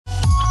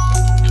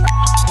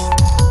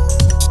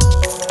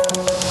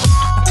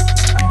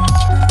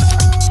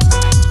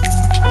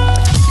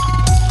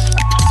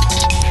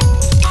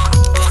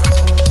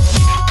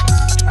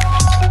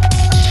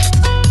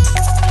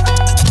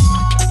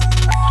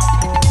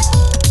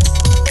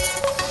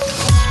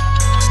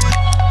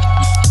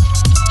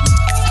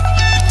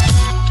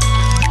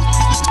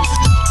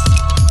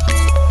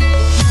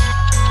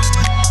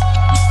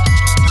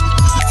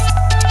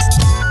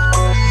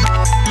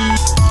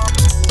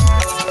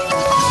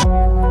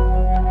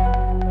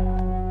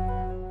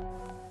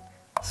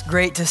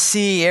Great to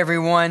see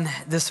everyone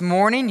this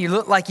morning. You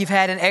look like you've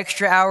had an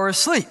extra hour of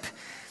sleep.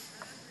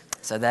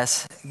 So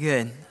that's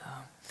good.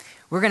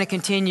 We're going to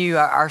continue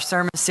our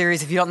sermon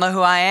series. If you don't know who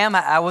I am,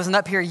 I wasn't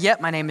up here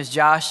yet. My name is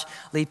Josh,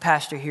 lead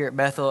pastor here at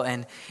Bethel.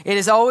 And it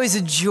is always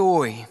a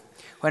joy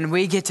when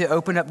we get to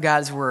open up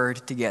God's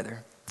Word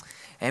together.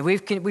 And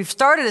we've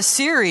started a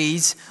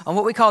series on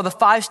what we call the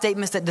 5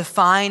 statements that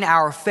define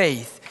our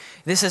faith.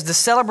 This is the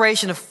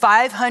celebration of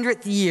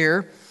 500th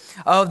year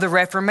of the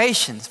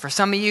Reformation. For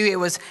some of you, it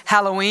was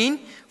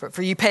Halloween.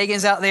 For you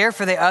pagans out there,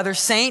 for the other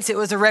saints, it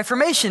was a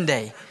Reformation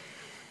Day.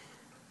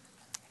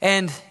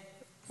 And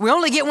we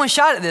only get one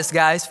shot at this,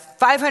 guys.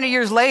 500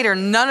 years later,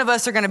 none of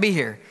us are going to be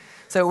here.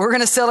 So we're going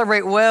to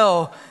celebrate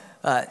well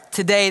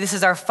today. This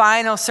is our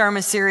final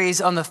sermon series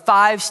on the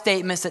 5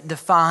 statements that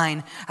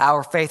define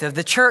our faith. Of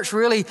the church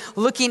really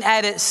looking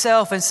at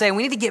itself and saying,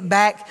 we need to get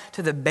back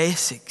to the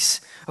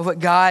basics of what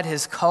God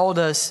has called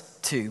us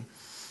to.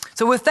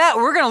 So with that,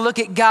 we're going to look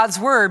at God's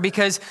Word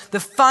because the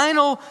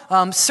final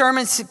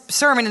sermon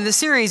in the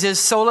series is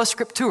Sola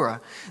Scriptura,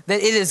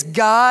 that it is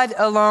God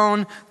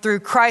alone,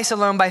 through Christ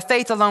alone, by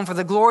faith alone, for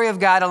the glory of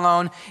God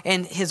alone,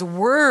 and His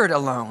Word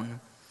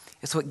alone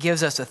is what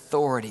gives us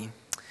authority.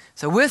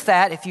 So with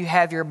that, if you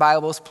have your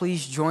Bibles,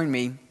 please join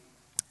me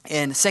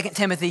in 2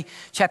 Timothy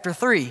chapter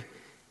 3.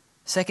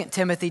 2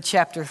 Timothy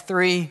chapter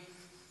 3.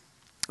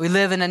 We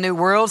live in a new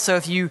world, so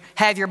if you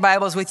have your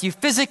Bibles with you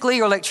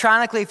physically or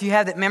electronically, if you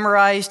have it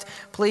memorized,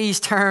 please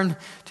turn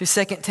to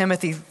 2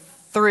 Timothy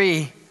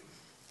 3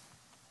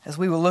 as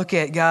we will look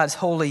at God's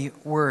holy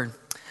word.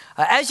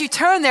 As you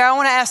turn there, I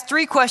want to ask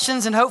 3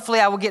 questions, and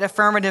hopefully I will get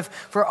affirmative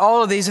for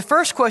all of these. The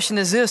first question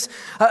is this: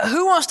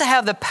 who wants to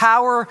have the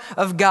power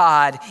of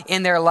God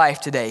in their life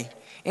today?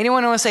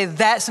 Anyone want to say,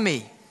 that's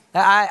me?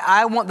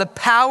 I want the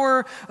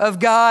power of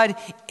God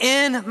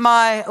in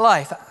my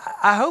life.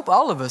 I hope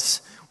all of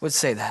us would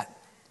say that.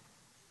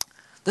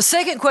 The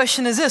second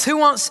question is this: who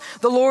wants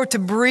the Lord to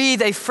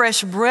breathe a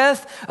fresh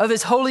breath of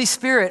His Holy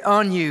Spirit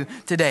on you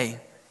today?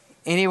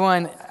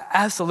 Anyone?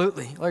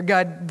 Absolutely. Lord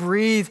God,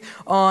 breathe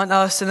on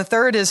us. And the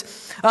third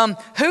is,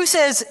 who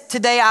says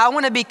today, I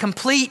want to be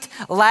complete,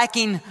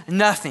 lacking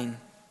nothing?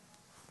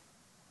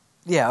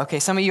 Yeah, okay,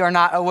 some of you are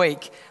not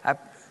awake.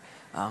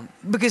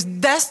 Because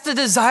that's the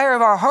desire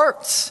of our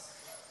hearts.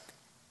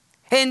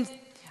 And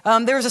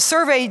there was a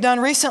survey done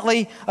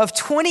recently of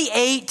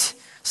 28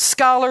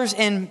 scholars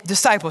in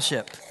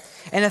discipleship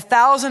and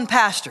 1,000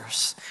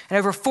 pastors and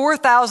over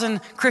 4,000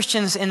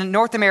 Christians in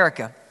North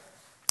America.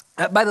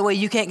 By the way,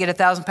 you can't get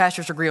 1,000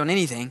 pastors to agree on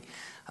anything,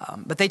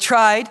 but they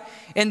tried.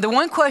 And the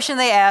one question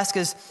they ask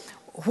is,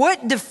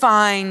 what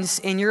defines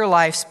in your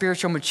life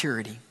spiritual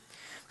maturity?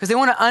 Because they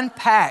want to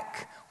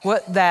unpack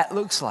what that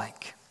looks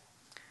like.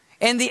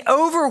 And the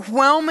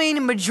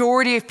overwhelming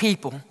majority of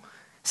people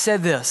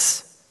said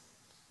this: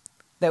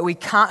 that we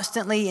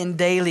constantly and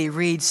daily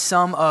read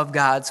some of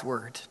God's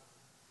Word.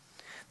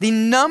 The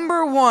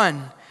number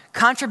one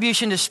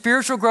contribution to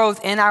spiritual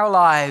growth in our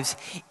lives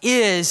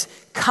is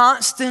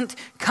constant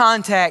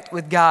contact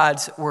with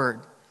God's Word.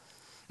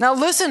 Now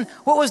listen,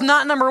 what was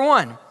not number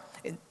one?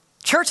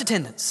 Church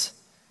attendance.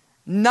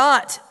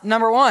 Not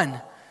number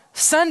one.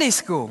 Sunday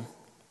school.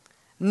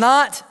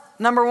 Not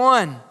number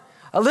one.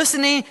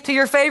 Listening to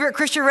your favorite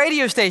Christian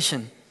radio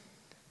station.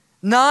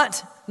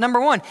 Not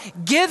number one.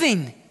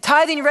 Giving,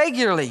 tithing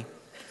regularly.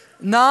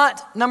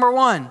 Not number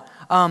one.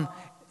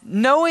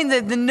 Knowing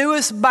the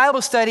newest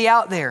Bible study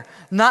out there.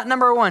 Not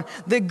number one.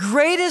 The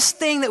greatest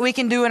thing that we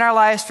can do in our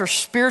lives for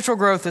spiritual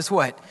growth is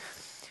what?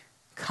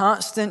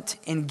 Constant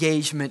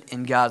engagement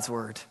in God's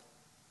Word.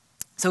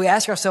 So we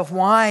ask ourselves,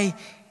 why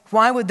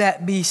would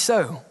that be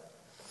so?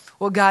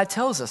 Well, God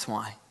tells us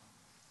why.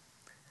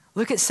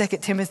 Look at 2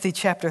 Timothy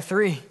chapter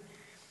 3.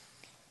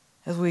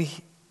 As we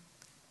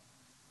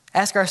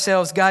ask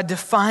ourselves, God,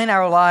 define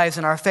our lives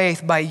and our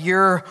faith by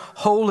your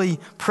holy,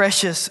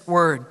 precious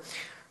Word.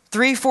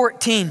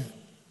 3:14.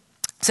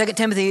 2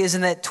 Timothy is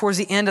towards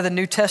the end of the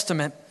New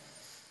Testament.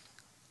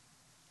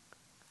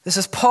 This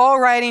is Paul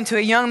writing to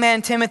a young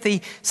man,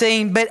 Timothy,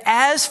 saying, but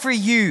as for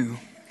you,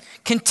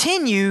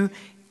 continue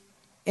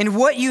in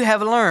what you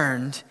have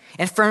learned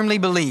and firmly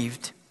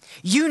believed.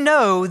 You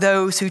know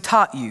those who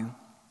taught you.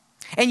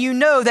 And you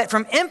know that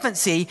from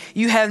infancy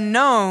you have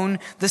known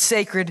the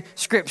sacred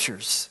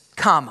scriptures,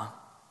 comma.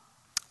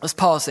 Let's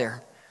pause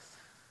there.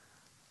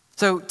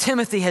 So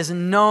Timothy has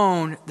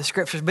known the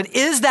scriptures, but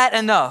is that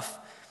enough?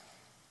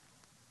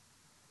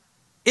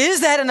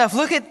 Is that enough?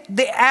 Look at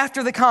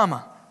after the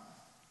comma.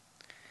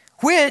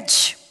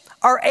 Which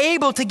are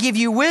able to give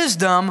you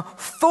wisdom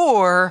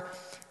for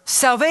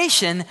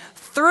salvation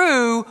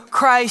through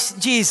Christ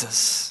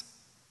Jesus.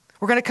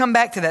 We're going to come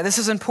back to that. This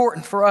is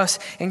important for us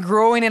in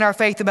growing in our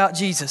faith about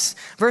Jesus.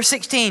 Verse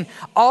 16,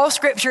 all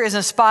scripture is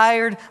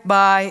inspired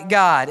by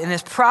God and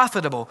is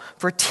profitable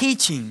for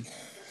teaching,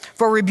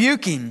 for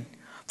rebuking,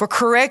 for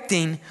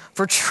correcting,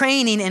 for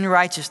training in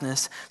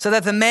righteousness, so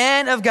that the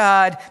man of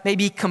God may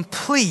be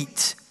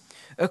complete,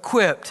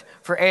 equipped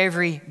for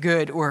every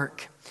good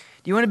work.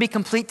 Do you want to be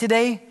complete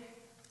today?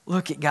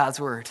 Look at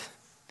God's Word.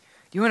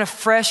 You want a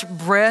fresh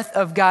breath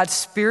of God's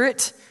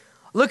Spirit?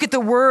 Look at the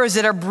words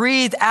that are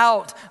breathed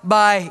out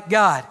by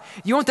God.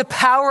 You want the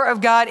power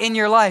of God in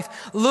your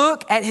life?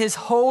 Look at His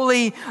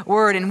holy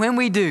word. And when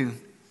we do,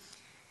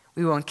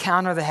 we will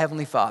encounter the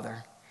Heavenly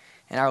Father,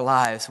 and our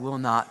lives will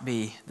not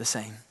be the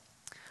same.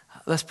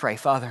 Let's pray.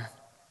 Father,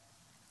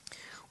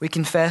 we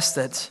confess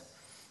that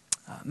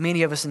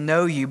many of us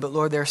know you, but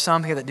Lord, there are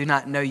some here that do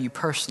not know you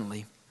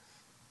personally.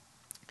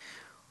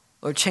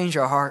 Lord, change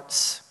our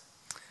hearts.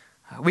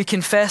 We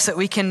confess that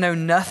we can know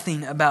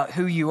nothing about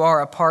who you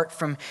are apart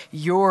from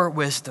your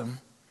wisdom.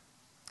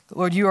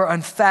 Lord, you are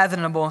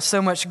unfathomable, so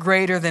much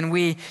greater than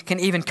we can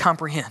even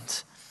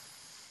comprehend.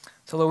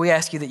 So Lord, we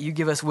ask you that you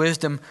give us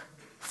wisdom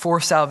for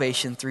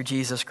salvation through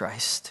Jesus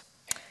Christ,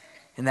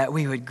 and that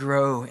we would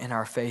grow in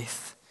our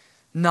faith,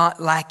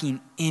 not lacking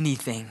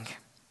anything.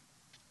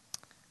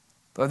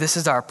 Lord, this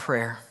is our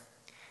prayer.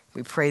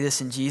 We pray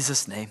this in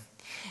Jesus' name.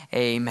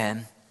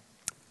 Amen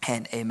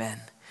and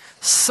amen.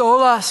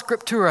 Sola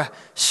Scriptura,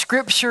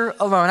 Scripture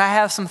alone. I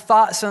have some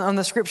thoughts on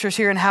the Scriptures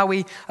here and how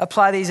we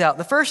apply these out.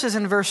 The first is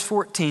in verse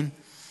 14.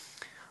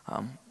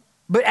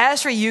 But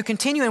as for you,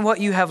 continue in what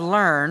you have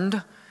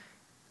learned,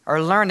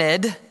 or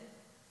learned,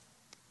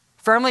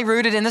 firmly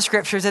rooted in the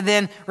Scriptures. And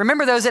then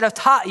remember those that have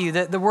taught you.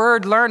 The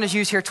word learned is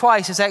used here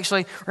twice. It's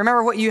actually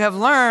remember what you have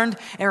learned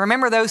and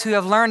remember those who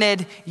have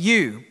learned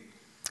you.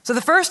 So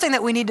the first thing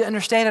that we need to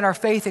understand in our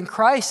faith in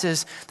Christ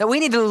is that we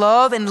need to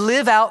love and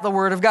live out the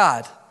Word of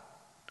God.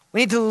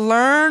 We need to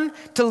learn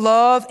to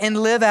love and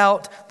live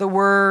out the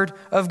Word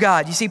of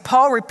God. You see,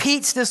 Paul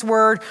repeats this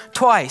word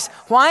twice.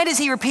 Why does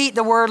he repeat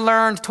the word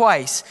learned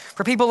twice?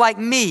 For people like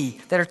me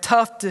that are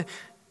tough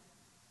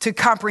to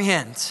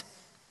comprehend.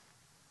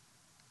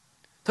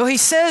 So he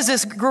says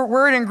this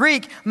word in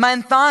Greek,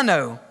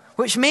 manthano,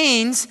 which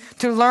means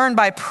to learn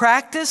by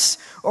practice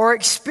or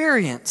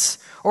experience,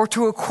 or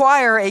to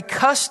acquire a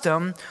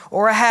custom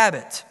or a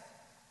habit.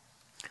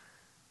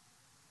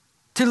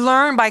 To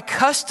learn by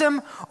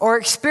custom or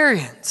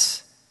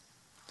experience.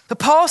 But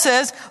Paul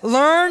says,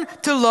 learn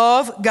to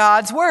love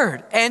God's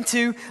word and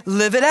to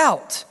live it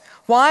out.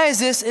 Why is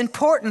this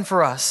important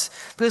for us?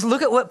 Because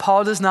look at what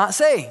Paul does not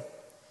say.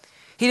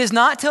 He does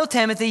not tell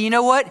Timothy, you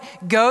know what?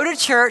 Go to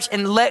church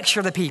and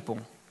lecture the people.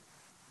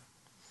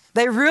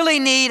 They really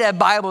need a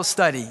Bible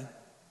study.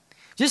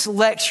 Just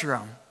lecture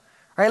them.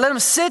 Right? Let them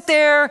sit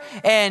there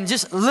and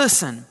just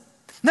listen.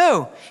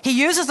 No, he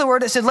uses the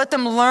word that said, let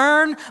them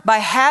learn by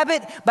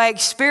habit, by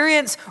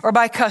experience, or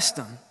by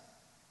custom.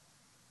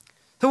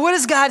 So what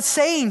is God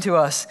saying to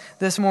us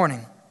this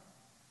morning?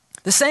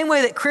 The same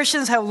way that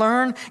Christians have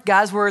learned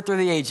God's word through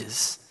the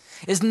ages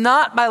is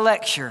not by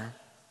lecture.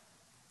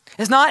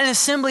 It's not in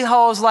assembly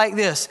halls like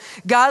this.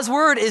 God's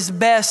word is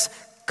best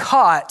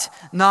caught,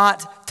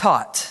 not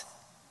taught.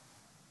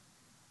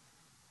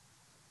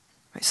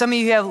 Some of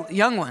you have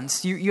young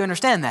ones. You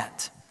understand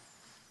that.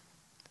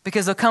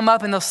 Because they'll come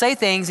up and they'll say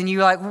things and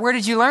you're like, where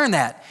did you learn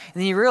that?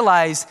 And then you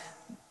realize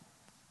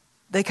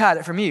they caught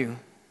it from you.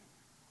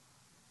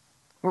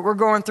 We're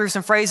going through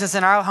some phrases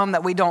in our home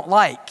that we don't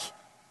like.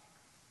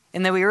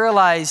 And then we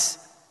realize,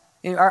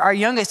 our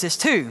youngest is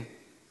 2.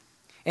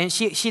 And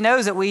she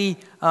knows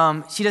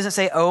that she doesn't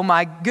say, oh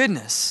my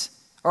goodness,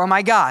 or oh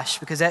my gosh,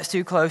 because that's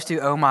too close to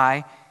oh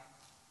my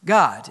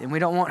God. And we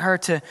don't want her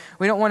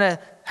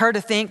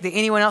to think that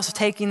anyone else is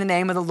taking the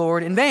name of the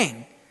Lord in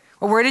vain.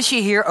 Well, where did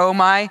she hear oh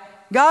my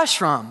gosh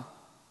from?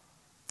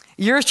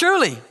 Yours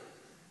truly.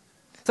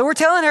 So we're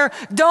telling her,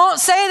 don't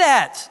say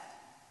that.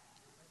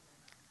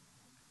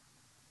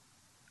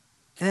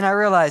 And then I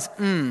realized,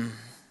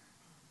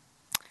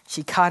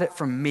 she caught it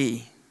from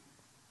me.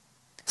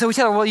 So we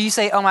tell her, well, you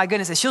say, oh my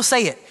goodness. And she'll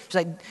say it. She's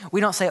like,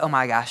 we don't say, oh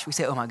my gosh. We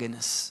say, oh my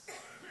goodness.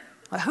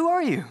 I'm like, who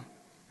are you?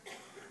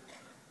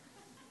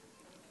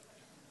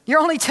 You're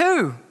only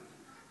 2.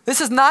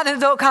 This is not an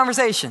adult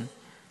conversation.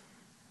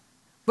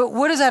 But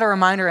what is that a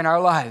reminder in our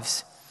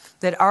lives?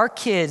 That our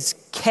kids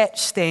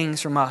catch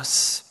things from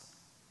us.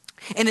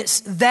 And it's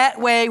that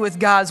way with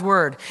God's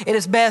word. It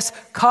is best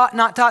caught,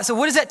 not taught. So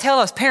what does that tell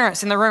us,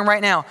 parents in the room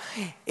right now?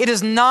 It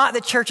is not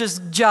the church's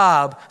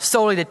job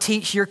solely to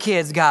teach your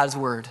kids God's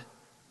word.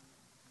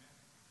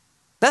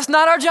 That's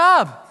not our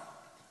job.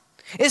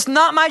 It's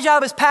not my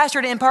job as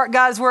pastor to impart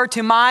God's word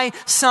to my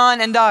son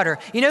and daughter.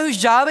 You know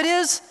whose job it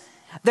is?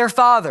 Their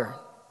father.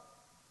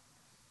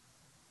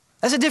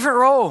 That's a different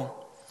role.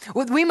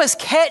 We must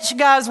catch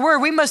God's word.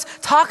 We must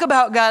talk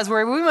about God's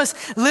word. We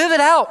must live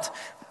it out.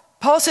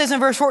 Paul says in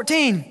verse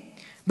 14,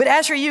 but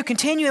as for you,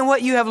 continue in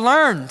what you have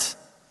learned,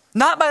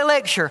 not by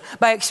lecture,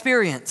 by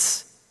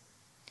experience.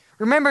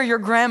 Remember your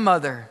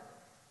grandmother,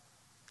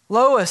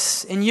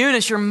 Lois and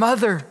Eunice, your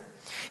mother.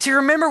 See,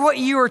 remember what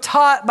you were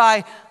taught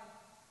by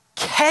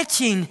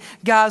catching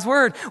God's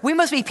word. We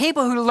must be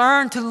people who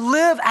learn to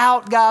live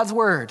out God's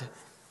word.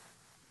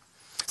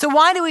 So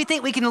why do we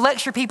think we can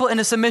lecture people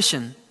into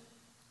submission?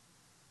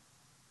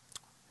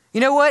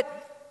 You know what?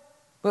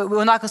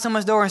 We'll knock on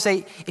someone's door and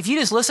say, if you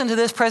just listen to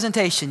this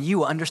presentation, you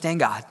will understand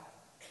God.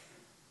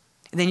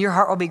 And then your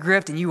heart will be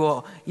gripped and you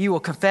will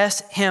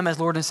confess him as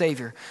Lord and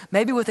Savior.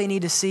 Maybe what they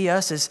need to see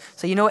us is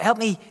say, you know what, help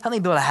me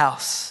build a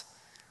house.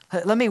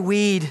 Let me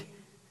weed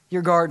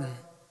your garden.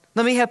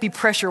 Let me help you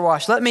pressure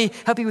wash. Let me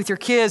help you with your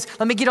kids.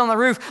 Let me get on the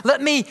roof.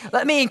 Let me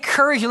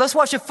encourage you. Let's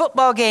watch a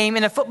football game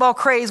in a football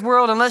crazed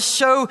world and let's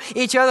show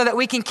each other that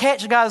we can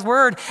catch God's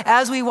word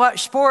as we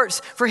watch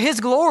sports for his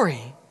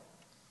glory.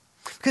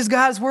 Because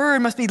God's word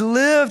must be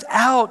lived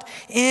out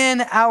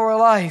in our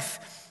life.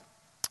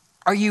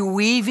 Are you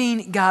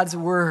weaving God's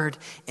word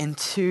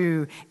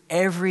into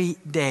every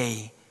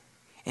day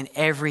and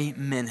every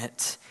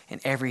minute and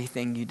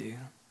everything you do?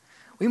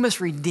 We must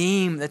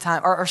redeem the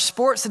time. Are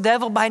sports the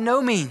devil? By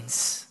no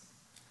means.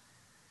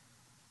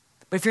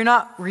 But if you're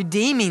not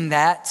redeeming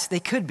that, they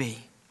could be.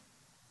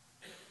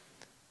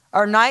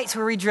 Are nights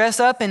where we dress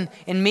up and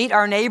meet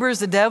our neighbors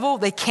the devil?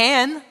 They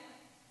can.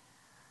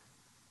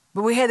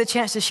 But we had the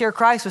chance to share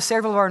Christ with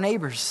several of our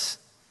neighbors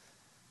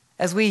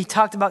as we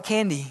talked about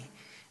candy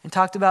and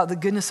talked about the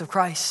goodness of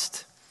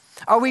Christ.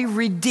 Are we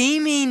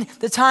redeeming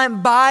the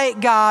time by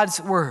God's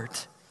word?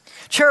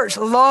 Church,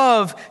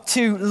 love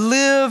to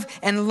live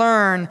and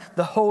learn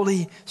the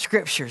Holy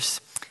Scriptures.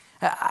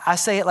 I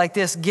say it like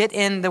this: get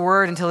in the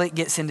word until it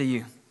gets into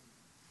you.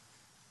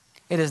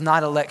 It is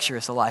not a lecture,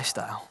 it's a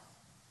lifestyle.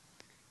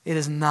 It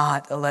is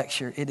not a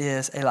lecture, it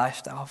is a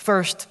lifestyle.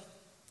 First,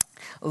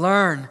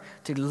 learn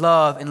to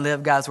love and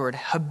live God's word.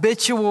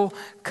 Habitual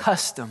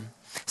custom.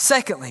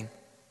 Secondly,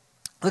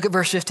 look at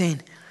verse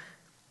 15.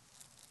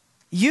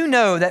 You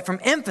know that from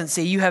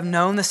infancy you have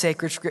known the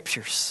sacred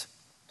scriptures,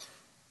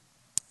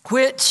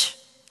 which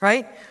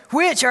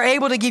are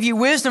able to give you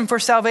wisdom for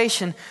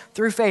salvation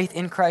through faith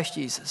in Christ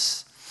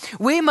Jesus.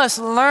 We must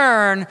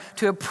learn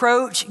to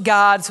approach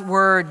God's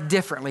word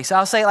differently. So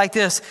I'll say it like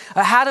this.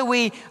 How do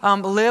we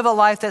live a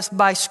life that's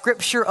by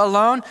scripture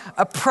alone?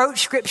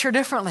 Approach scripture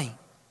differently.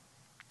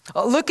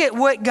 Look at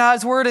what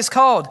God's word is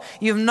called.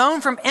 You've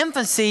known from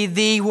infancy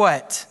the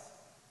what?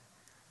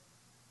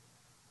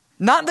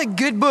 Not the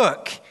good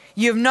book.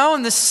 You've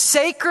known the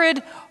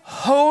sacred,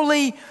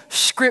 holy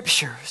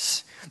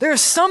scriptures.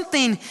 There's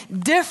something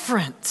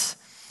different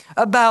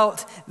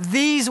about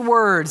these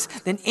words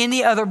than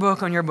any other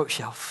book on your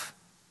bookshelf.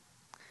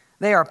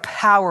 They are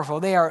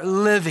powerful. They are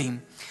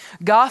living.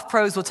 Goth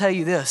pros will tell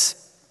you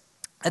this,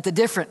 that the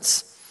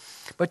difference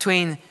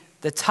between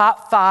the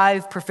top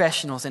 5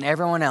 professionals and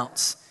everyone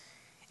else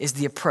is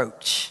the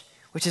approach,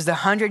 which is the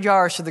 100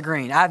 yards to the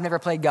green. I've never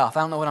played golf. I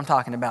don't know what I'm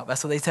talking about.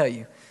 That's what they tell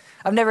you.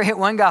 I've never hit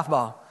one golf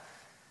ball.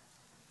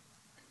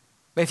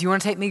 But if you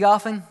want to take me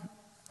golfing,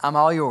 I'm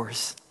all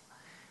yours.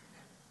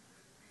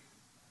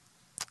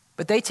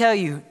 But they tell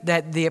you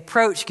that the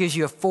approach gives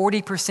you a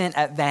 40%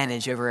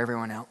 advantage over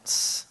everyone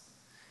else.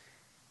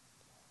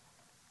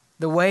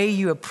 The way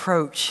you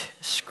approach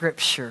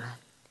Scripture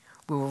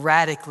will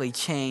radically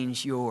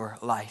change your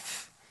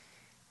life.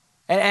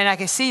 And I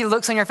can see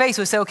looks on your face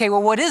will say, okay,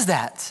 well, what is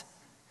that?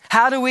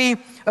 How do we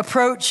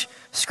approach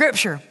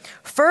Scripture?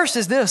 First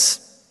is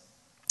this.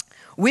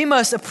 We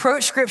must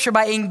approach Scripture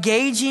by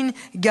engaging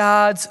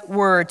God's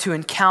word to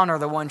encounter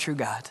the one true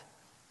God.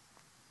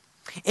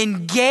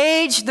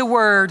 Engage the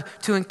word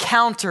to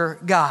encounter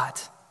God.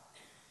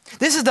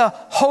 This is the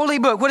holy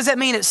book. What does that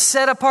mean? It's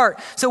set apart.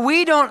 So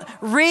we don't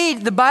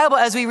read the Bible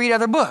as we read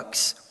other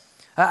books.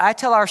 I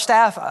tell our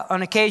staff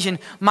on occasion,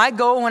 my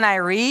goal when I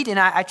read, and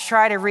I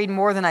try to read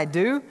more than I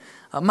do,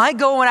 my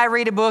goal when I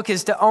read a book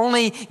is to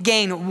only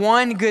gain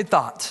one good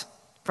thought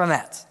from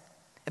that.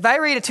 If I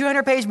read a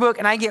 200-page book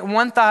and I get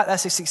one thought,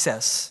 that's a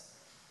success.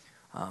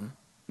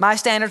 My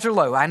standards are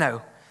low, I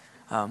know.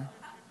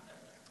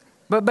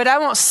 But I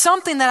want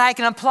something that I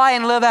can apply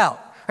and live out.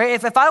 Right?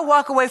 If I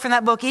walk away from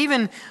that book,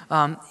 even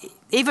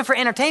for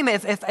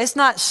entertainment, if it's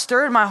not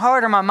stirred my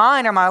heart or my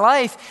mind or my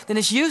life, then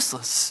it's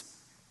useless.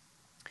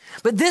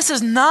 But this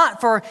is not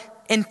for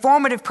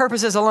informative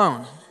purposes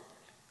alone.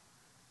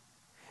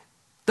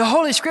 The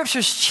Holy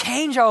Scriptures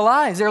change our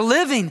lives. They're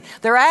living,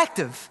 they're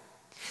active.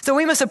 So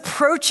we must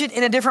approach it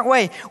in a different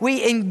way.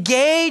 We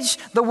engage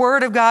the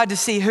Word of God to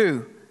see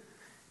who?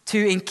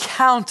 To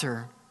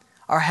encounter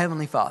our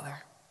Heavenly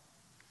Father.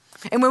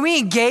 And when we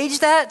engage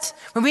that,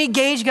 when we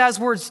engage God's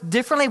words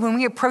differently, when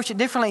we approach it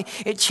differently,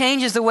 it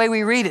changes the way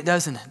we read it,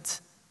 doesn't it?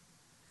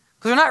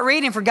 Because we're not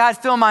reading for God,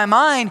 fill my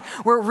mind.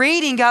 We're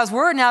reading God's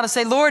word now to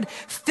say, Lord,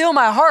 fill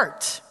my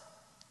heart.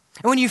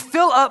 And when you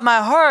fill up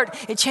my heart,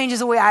 it changes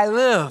the way I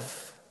live.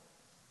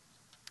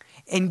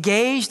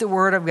 Engage the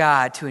word of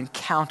God to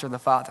encounter the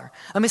Father.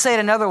 Let me say it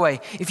another way.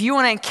 If you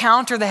want to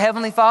encounter the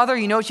Heavenly Father,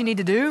 you know what you need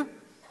to do?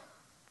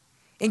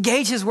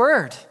 Engage His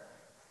word.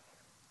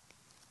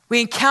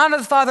 We encounter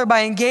the Father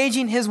by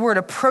engaging His word.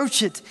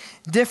 Approach it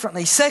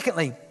differently.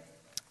 Secondly,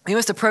 we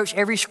must approach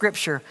every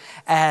scripture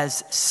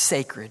as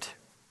sacred.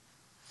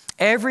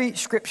 Every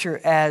scripture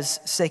as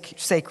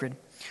sacred.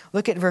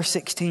 Look at verse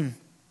 16.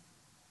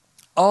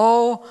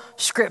 All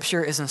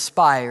scripture is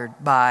inspired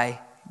by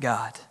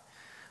God.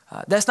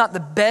 That's not the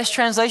best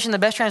translation. The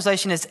best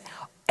translation is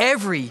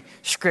every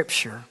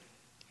scripture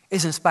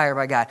is inspired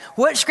by God.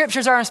 What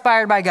scriptures are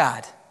inspired by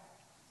God?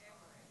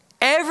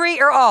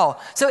 Every or all.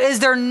 So is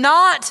there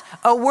not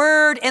a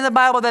word in the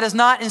Bible that is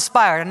not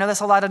inspired? I know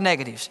that's a lot of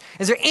negatives.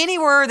 Is there any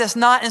word that's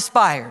not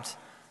inspired?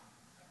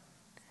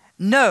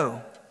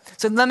 No.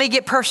 So let me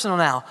get personal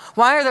now.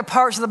 Why are there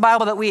parts of the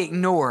Bible that we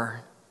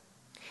ignore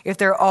if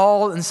they're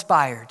all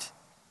inspired?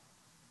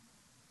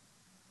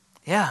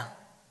 Yeah.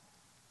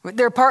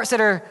 There are parts that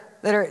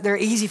are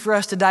easy for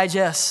us to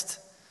digest.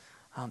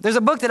 There's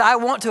a book that I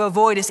want to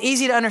avoid. It's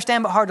easy to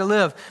understand but hard to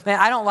live. Man,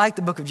 I don't like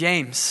the book of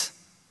James.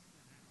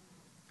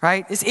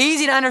 Right? It's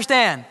easy to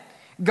understand.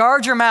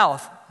 Guard your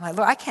mouth. I'm like,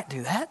 Lord, I can't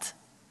do that.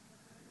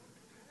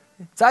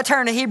 So I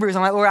turn to Hebrews.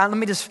 I'm like, Lord,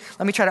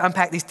 let me try to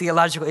unpack these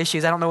theological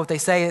issues. I don't know what they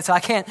say, so I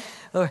can't.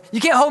 Lord,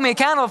 you can't hold me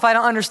accountable if I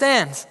don't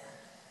understand.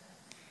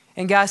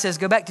 And God says,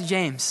 go back to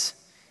James.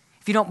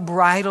 If you don't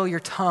bridle your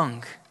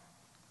tongue,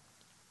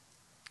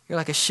 you're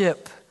like a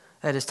ship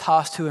that is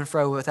tossed to and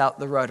fro without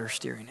the rudder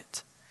steering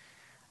it.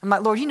 I'm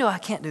like, Lord, you know I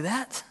can't do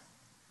that.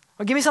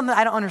 Or give me something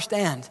I don't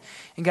understand.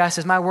 And God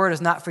says, my word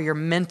is not for your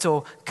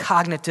mental,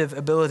 cognitive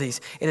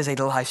abilities. It is a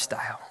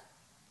lifestyle.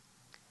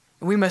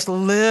 We must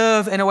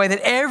live in a way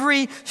that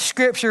every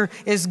scripture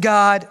is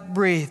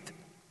God-breathed.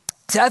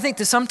 See, I think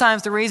that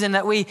sometimes the reason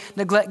that we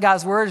neglect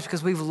God's word is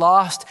because we've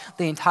lost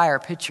the entire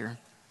picture.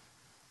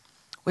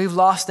 We've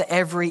lost the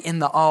every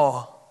and the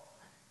all.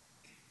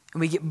 And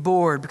we get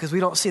bored because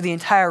we don't see the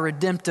entire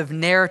redemptive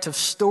narrative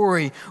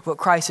story of what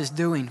Christ is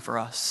doing for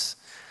us.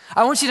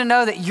 I want you to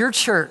know that your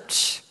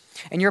church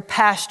and your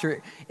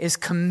pastor is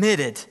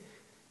committed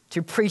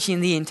to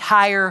preaching the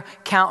entire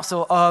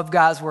counsel of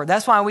God's word.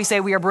 That's why we say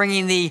we are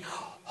bringing the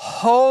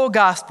whole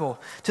gospel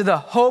to the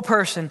whole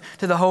person,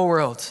 to the whole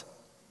world.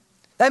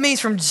 That means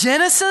from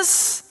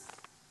Genesis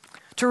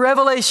to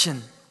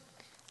Revelation.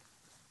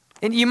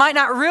 And you might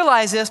not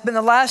realize this, but in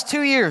the last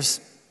 2 years,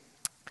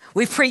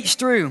 we've preached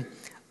through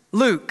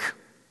Luke,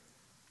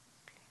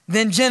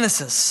 then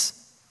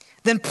Genesis,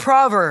 then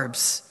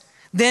Proverbs,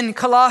 then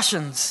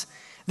Colossians,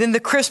 then the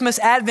Christmas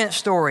Advent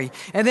story,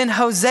 and then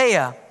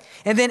Hosea,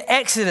 and then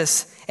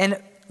Exodus,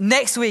 and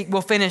next week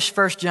we'll finish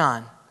 1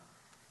 John.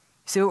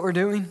 See what we're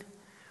doing?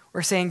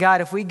 We're saying,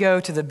 God, if we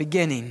go to the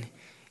beginning,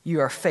 you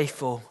are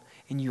faithful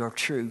and you are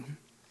true.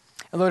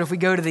 And Lord, if we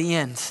go to the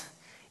end,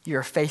 you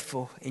are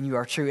faithful and you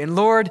are true. And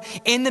Lord,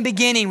 in the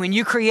beginning, when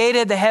you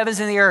created the heavens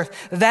and the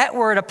earth, that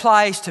word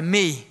applies to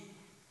me.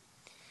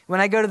 When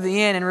I go to the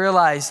end and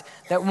realize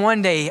that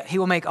one day he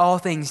will make all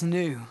things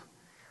new,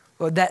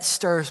 Lord, that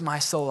stirs my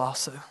soul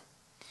also.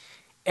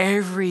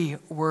 Every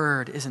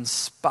word is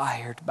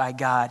inspired by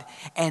God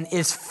and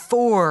is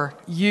for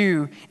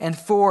you and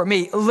for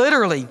me.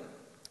 Literally,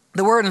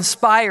 the word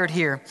inspired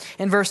here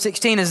in verse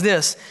 16 is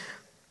this: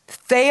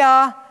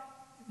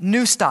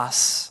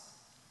 theopneustos.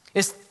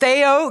 It's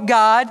theo,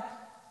 God,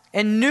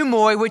 and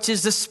pneumoi, which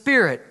is the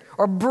spirit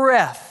or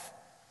breath.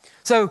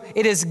 So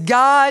it is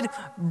God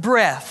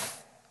breath.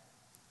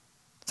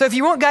 So if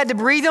you want God to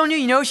breathe on you,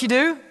 you know what you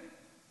do?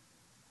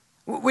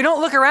 We don't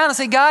look around and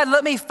say, God,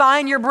 let me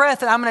find your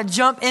breath and I'm going to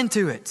jump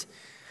into it.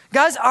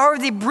 God's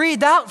already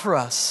breathed out for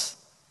us.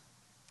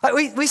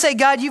 Like we say,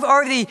 God, you've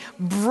already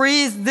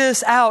breathed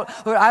this out.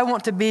 Lord, I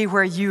want to be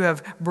where you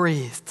have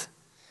breathed.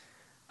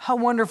 How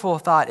wonderful a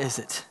thought is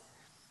it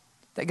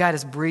that God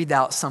has breathed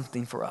out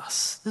something for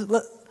us?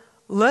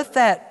 Let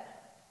that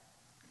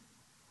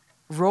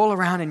roll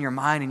around in your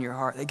mind and your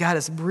heart, that God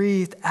has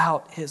breathed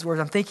out his words.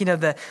 I'm thinking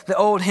of the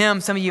old hymn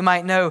some of you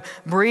might know.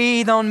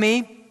 Breathe on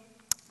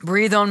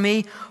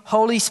me,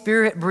 Holy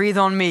Spirit, breathe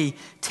on me.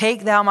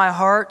 Take thou my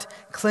heart,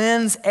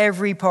 cleanse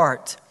every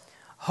part.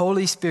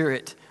 Holy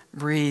Spirit,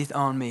 breathe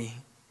on me.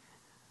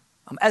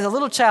 As a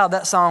little child,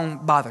 that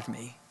song bothered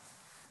me.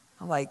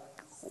 I'm like,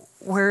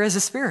 where is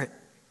the Spirit?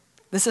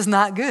 This is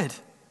not good.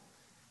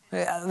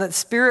 The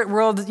spirit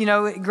world,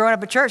 growing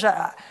up at church,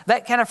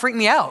 that kind of freaked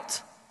me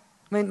out.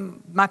 I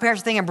mean, my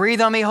parents are thinking,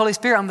 breathe on me, Holy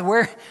Spirit.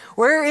 I'm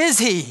where is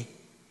he?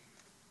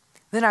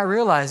 Then I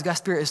realized God's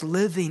Spirit is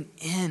living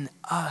in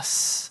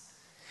us.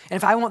 And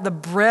if I want the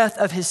breath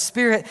of his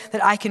Spirit,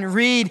 that I can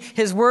read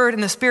his word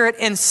and the Spirit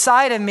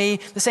inside of me,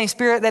 the same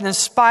Spirit that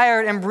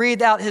inspired and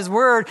breathed out his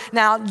word,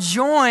 now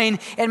join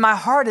and my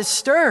heart is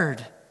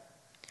stirred.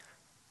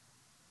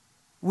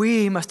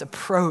 We must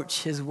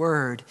approach his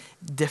word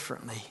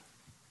differently.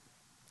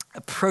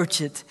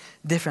 Approach it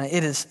differently.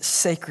 It is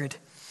sacred.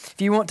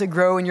 If you want to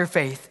grow in your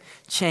faith,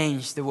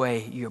 change the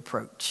way you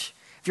approach.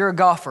 If you're a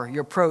golfer,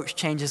 your approach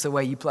changes the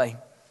way you play.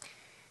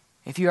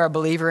 If you are a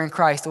believer in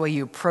Christ, the way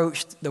you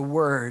approach the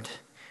word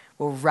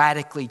will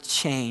radically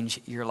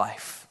change your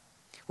life.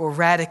 Will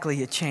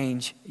radically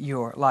change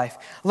your life.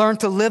 Learn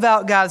to live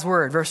out God's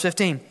word. Verse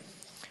 15.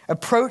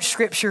 Approach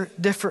Scripture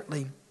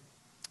differently.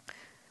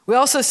 We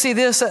also see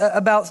this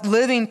about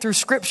living through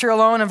Scripture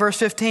alone in verse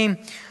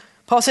 15.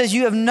 Paul says,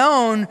 you have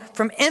known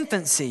from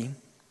infancy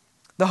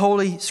the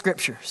Holy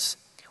Scriptures,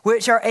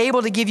 which are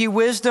able to give you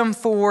wisdom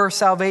for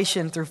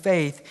salvation through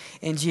faith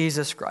in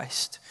Jesus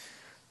Christ.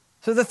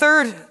 So the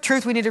third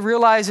truth we need to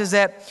realize is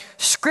that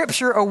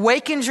Scripture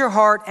awakens your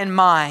heart and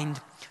mind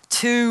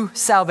to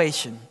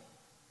salvation.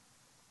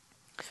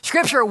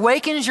 Scripture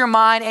awakens your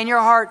mind and your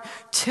heart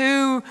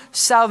to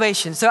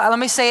salvation. So let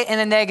me say it in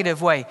a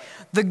negative way.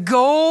 The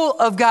goal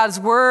of God's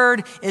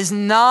word is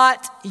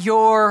not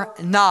your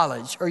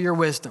knowledge or your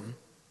wisdom.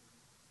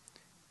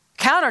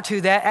 Counter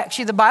to that,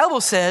 actually, the Bible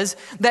says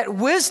that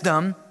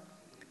wisdom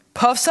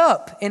puffs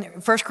up. In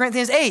 1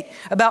 Corinthians 8,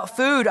 about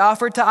food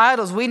offered to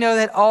idols, we know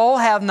that all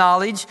have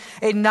knowledge.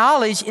 A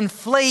knowledge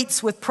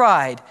inflates with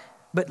pride,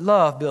 but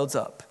love builds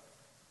up.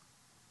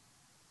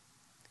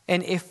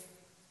 And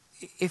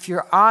if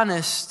you're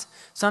honest,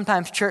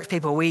 sometimes church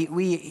people,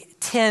 we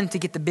tend to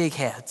get the big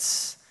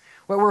heads,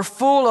 where we're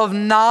full of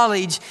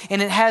knowledge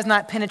and it has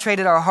not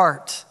penetrated our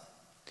heart.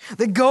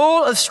 The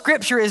goal of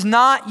Scripture is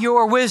not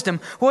your wisdom.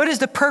 What is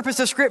the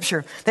purpose of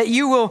Scripture? That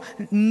you will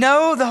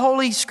know the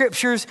Holy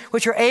Scriptures,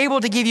 which are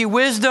able to give you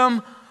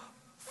wisdom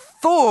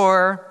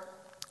for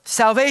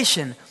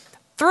salvation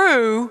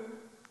through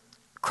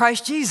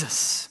Christ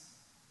Jesus.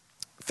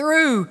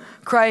 Through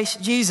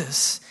Christ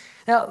Jesus.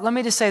 Now, let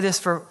me just say this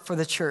for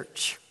the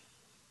church.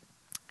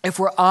 If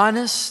we're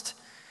honest,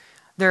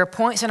 there are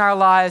points in our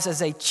lives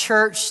as a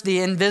church,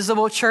 the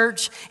invisible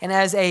church, and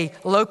as a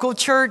local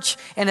church,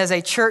 and as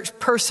a church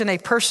person, a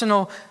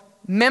personal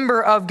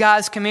member of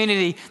God's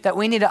community, that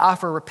we need to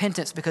offer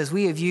repentance because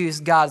we have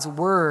used God's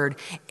word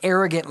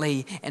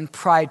arrogantly and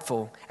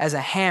prideful as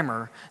a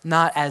hammer,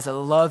 not as a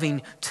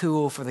loving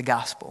tool for the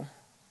gospel.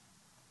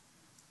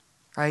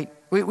 Right?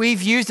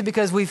 We've used it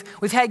because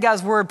we've had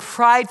God's word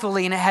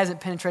pridefully and it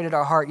hasn't penetrated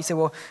our heart. You say,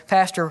 well,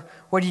 Pastor,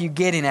 what are you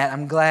getting at?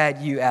 I'm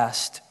glad you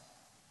asked.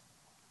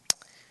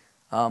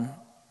 And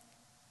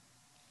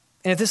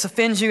if this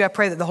offends you, I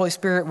pray that the Holy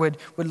Spirit would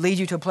lead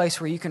you to a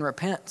place where you can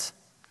repent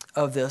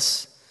of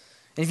this.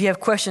 And if you have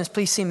questions,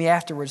 please see me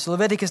afterwards.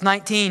 Leviticus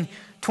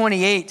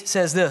 19:28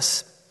 says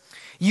this: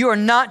 "You are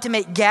not to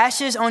make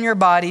gashes on your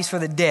bodies for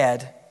the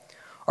dead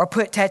or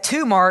put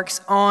tattoo marks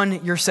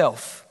on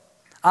yourself.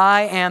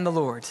 I am the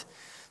Lord."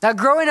 Now,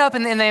 growing up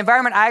in the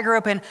environment I grew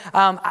up in,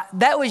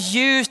 that was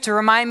used to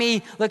remind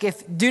me, look,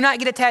 do not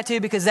get a tattoo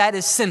because that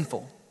is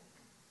sinful.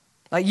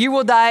 Like, you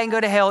will die and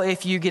go to hell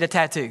if you get a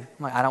tattoo.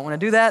 I'm like, I don't want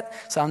to do that,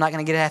 so I'm not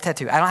going to get a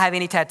tattoo. I don't have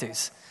any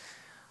tattoos.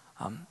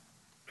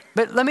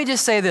 But let me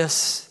just say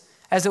this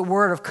as a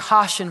word of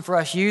caution for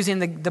us using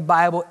the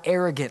Bible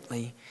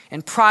arrogantly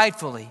and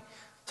pridefully,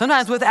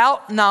 sometimes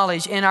without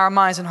knowledge in our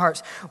minds and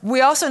hearts.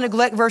 We also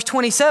neglect verse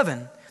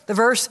 27, the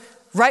verse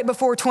right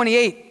before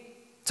 28.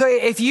 So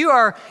if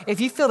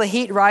you feel the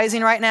heat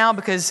rising right now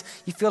because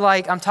you feel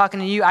like I'm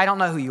talking to you, I don't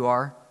know who you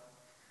are.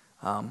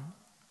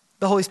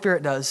 The Holy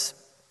Spirit does.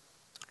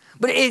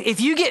 But if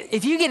you get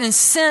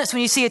incensed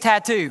when you see a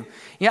tattoo,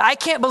 I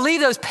can't believe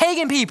those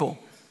pagan people.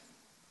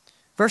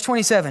 Verse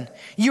 27,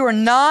 "You are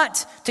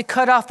not to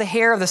cut off the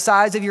hair of the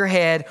sides of your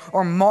head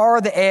or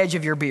mar the edge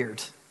of your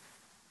beard."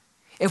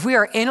 If we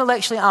are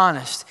intellectually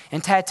honest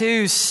and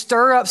tattoos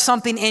stir up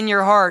something in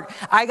your heart,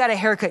 I got a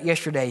haircut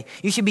yesterday.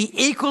 You should be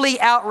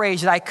equally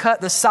outraged that I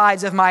cut the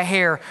sides of my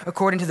hair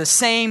according to the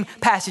same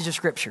passage of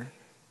Scripture.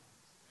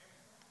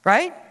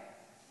 Right?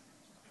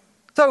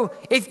 So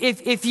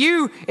if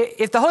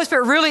the Holy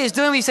Spirit really is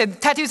doing what you said,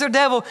 tattoos are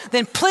devil,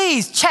 then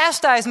please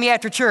chastise me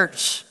after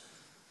church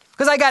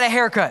because I got a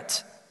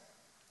haircut.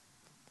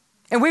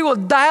 And we will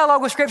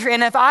dialogue with Scripture,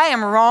 and if I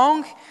am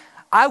wrong,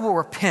 I will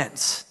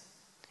repent,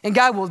 and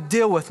God will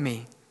deal with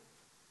me.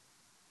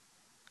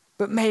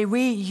 But may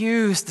we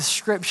use the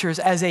Scriptures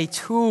as a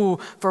tool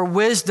for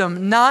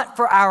wisdom, not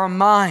for our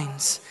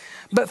minds,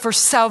 but for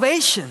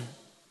salvation.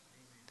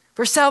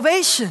 For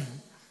salvation.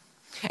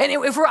 And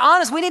if we're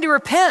honest, we need to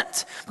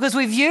repent because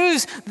we've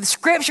used the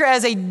Scripture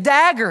as a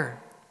dagger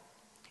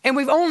and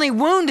we've only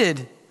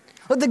wounded.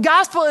 But the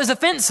gospel is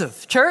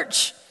offensive,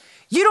 church.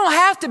 You don't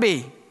have to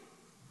be.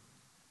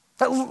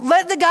 But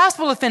let the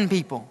gospel offend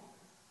people.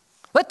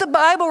 Let the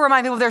Bible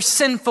remind people they're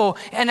sinful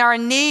and are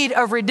in need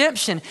of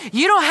redemption.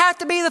 You don't have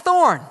to be the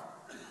thorn.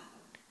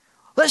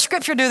 Let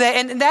Scripture do that.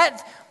 And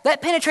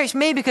that penetrates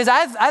me because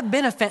I've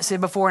been offensive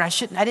before and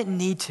I didn't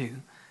need to.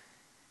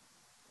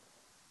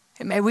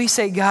 And may we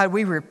say, God,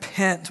 we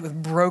repent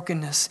with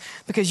brokenness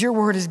because your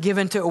word is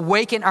given to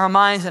awaken our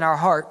minds and our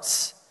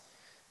hearts.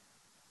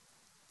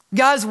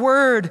 God's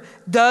word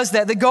does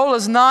that. The goal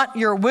is not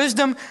your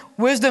wisdom.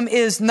 Wisdom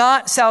is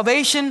not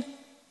salvation.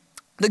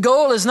 The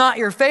goal is not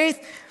your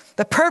faith.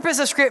 The purpose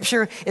of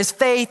Scripture is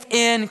faith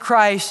in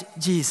Christ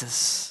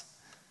Jesus.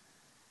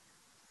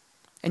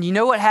 And you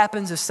know what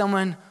happens if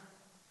someone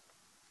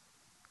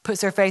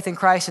puts their faith in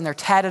Christ and they're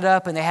tatted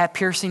up and they have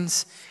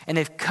piercings and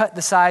they've cut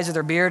the sides of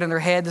their beard and their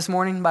head this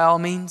morning, by all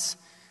means?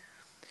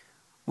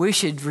 We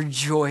should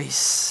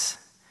rejoice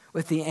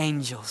with the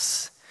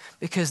angels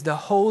because the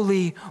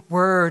holy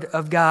word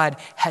of God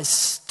has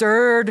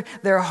stirred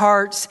their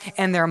hearts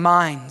and their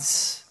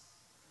minds.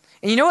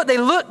 And you know what? They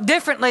look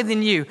differently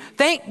than you.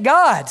 Thank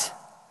God.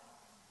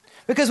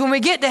 Because when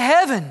we get to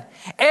heaven,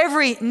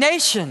 every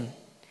nation,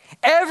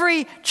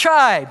 every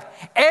tribe,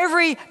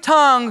 every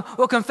tongue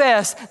will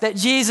confess that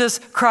Jesus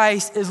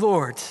Christ is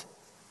Lord.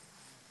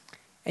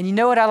 And you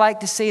know what I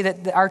like to see?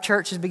 That our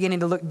church is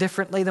beginning to look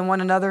differently than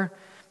one another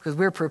Because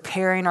we're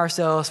preparing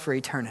ourselves for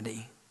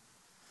eternity.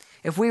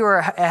 If we were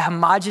a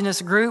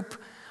homogenous group,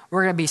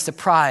 we're going to be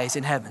surprised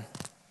in heaven.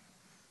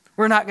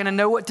 We're not going to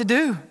know what to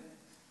do.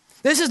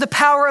 This is the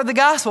power of the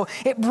gospel.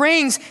 It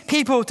brings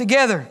people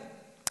together.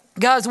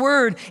 God's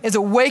word is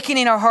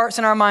awakening our hearts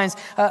and our minds.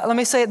 Let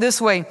me say it this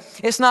way.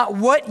 It's not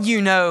what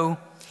you know,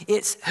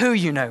 it's who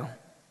you know.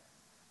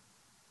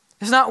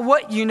 It's not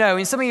what you know.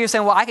 And some of you are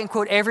saying, well, I can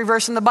quote every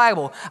verse in the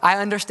Bible. I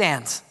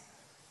understand.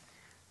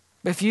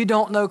 But if you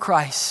don't know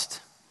Christ,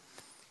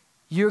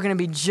 you're going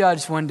to be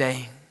judged one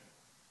day.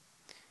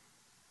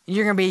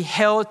 You're going to be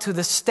held to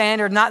the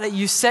standard, not that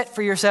you set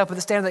for yourself, but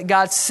the standard that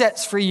God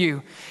sets for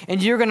you.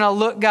 And you're going to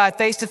look God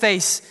face to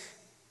face.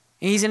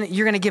 And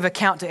you're going to give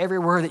account to every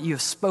word that you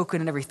have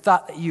spoken and every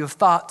thought that you have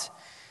thought.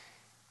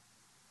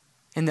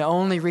 And the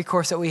only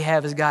recourse that we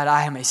have is, God,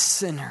 I am a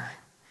sinner.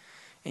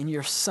 And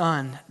your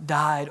son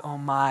died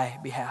on my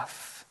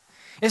behalf.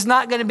 It's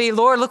not going to be,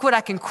 Lord, look what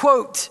I can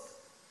quote.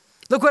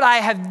 Look what I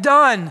have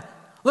done.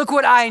 Look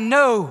what I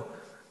know.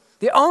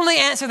 The only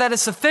answer that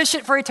is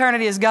sufficient for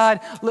eternity is,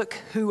 God, look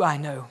who I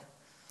know.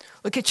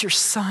 Look at your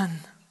son.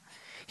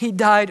 He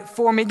died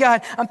for me.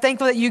 God, I'm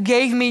thankful that you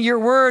gave me your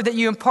word, that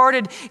you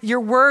imparted your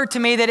word to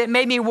me, that it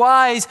made me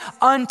wise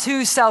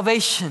unto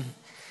salvation.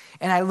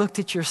 And I looked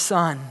at your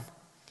son,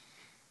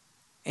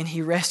 and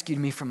he rescued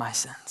me from my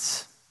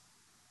sins.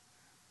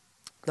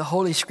 The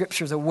Holy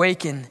Scriptures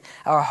awaken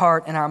our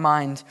heart and our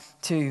mind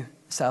to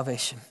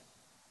salvation.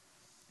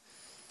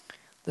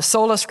 The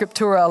Sola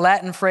Scriptura, a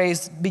Latin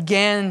phrase,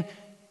 began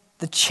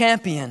the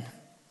champion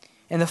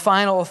and the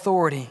final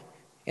authority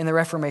in the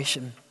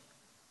Reformation.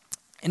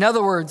 In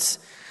other words,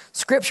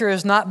 Scripture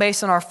is not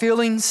based on our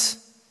feelings.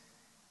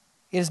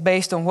 It is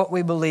based on what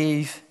we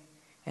believe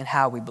and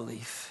how we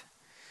believe.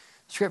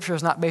 Scripture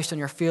is not based on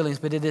your feelings,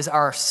 but it is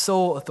our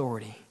sole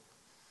authority.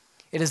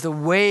 It is the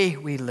way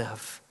we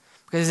live.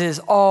 Because it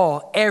is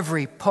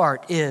every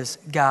part is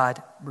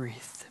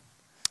God-breathed.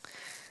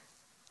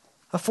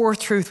 A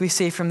fourth truth we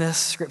see from this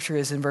scripture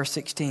is in verse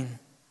 16.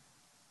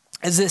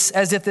 As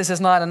if this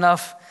is not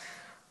enough,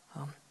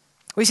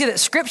 we see that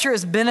Scripture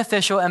is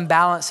beneficial and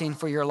balancing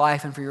for your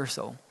life and for your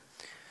soul.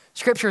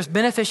 Scripture is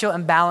beneficial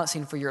and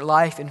balancing for your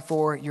life and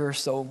for your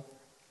soul.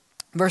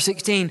 Verse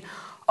 16,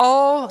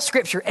 all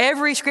Scripture,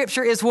 every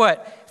Scripture is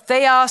what?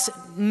 Theos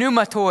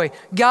pneumatoi,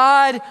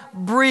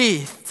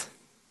 God-breathed.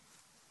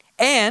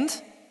 And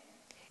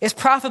is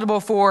profitable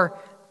for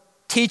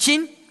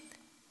teaching,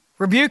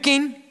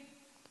 rebuking,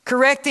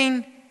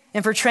 correcting,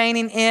 and for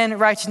training in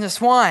righteousness.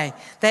 Why?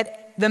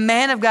 That the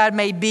man of God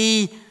may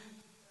be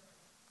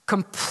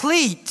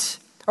complete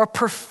or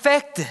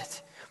perfected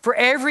for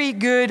every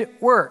good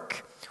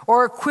work,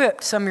 or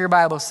equipped, some of your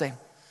Bibles say.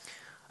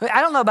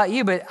 I don't know about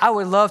you, but I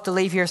would love to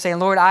leave here saying,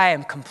 Lord, I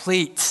am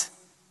complete.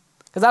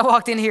 Because I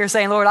walked in here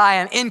saying, Lord, I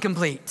am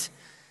incomplete.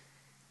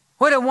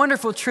 What a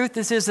wonderful truth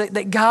this is,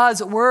 that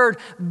God's word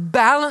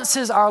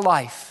balances our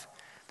life.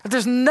 That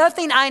there's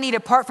nothing I need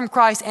apart from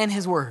Christ and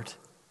his word.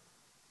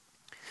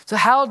 So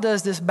how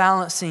does this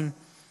balancing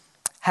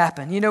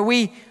happen? You know,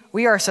 we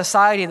are a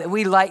society that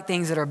we like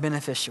things that are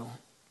beneficial.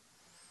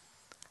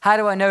 How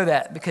do I know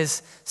that?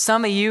 Because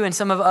some of you and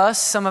some of us,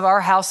 some of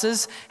our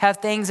houses have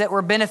things that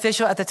were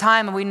beneficial at the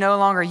time and we no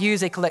longer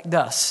use, they collect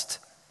dust.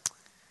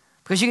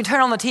 Because you can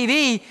turn on the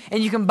TV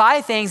and you can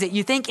buy things that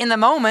you think in the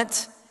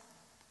moment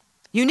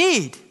you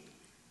need,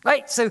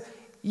 right? So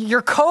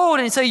you're cold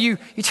and so you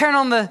turn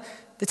on the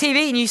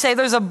TV and you say,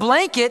 there's a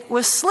blanket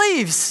with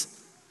sleeves.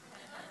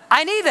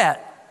 I need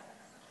that,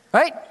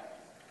 right?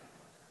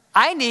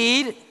 I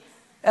need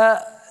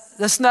the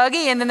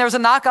Snuggie, and then there's a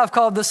knockoff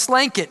called the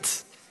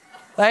Slanket,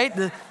 right?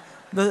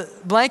 The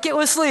blanket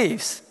with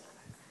sleeves.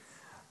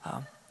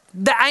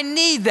 I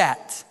need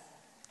that.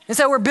 And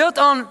so we're built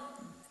on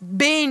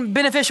being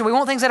beneficial. We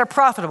want things that are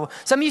profitable.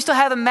 Some of you still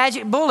have the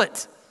magic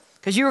bullet.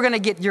 Because you're going to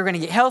get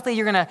healthy.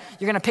 You're going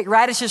to pick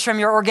radishes from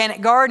your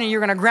organic garden and you're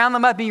going to ground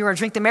them up and you're going to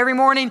drink them every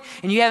morning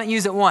and you haven't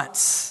used it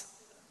once.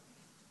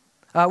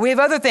 We have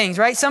other things,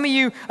 right? Some of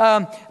you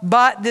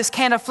bought this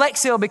can of Flex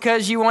Seal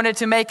because you wanted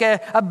to make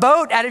a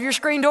boat out of your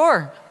screen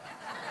door.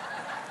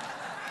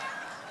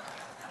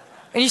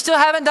 And you still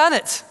haven't done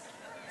it.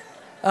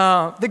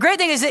 The great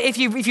thing is that if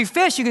you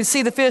fish, you can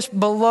see the fish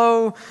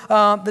below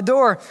the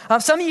door.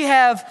 Some of you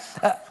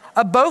have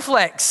a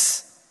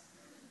Bowflex.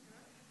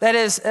 That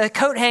is a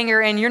coat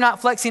hanger and you're not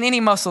flexing any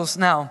muscles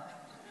now.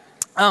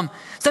 Some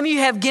of you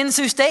have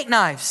Ginsu steak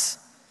knives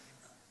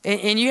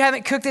and you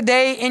haven't cooked a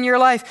day in your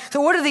life.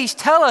 So what do these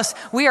tell us?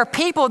 We are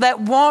people that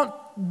want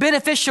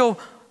beneficial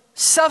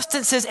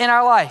substances in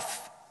our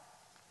life.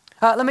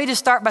 Let me just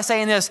start by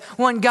saying this.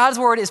 One, God's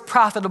word is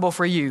profitable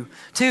for you.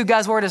 Two,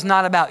 God's word is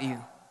not about you.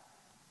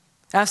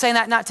 And I'm saying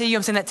that not to you,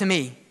 I'm saying that to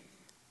me.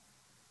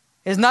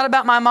 It's not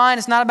about my mind.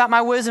 It's not about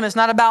my wisdom. It's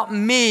not about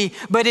me,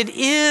 but it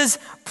is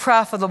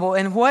profitable.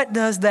 And what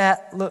does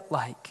that look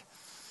like?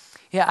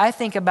 Yeah, I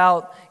think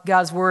about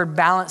God's word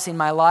balancing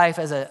my life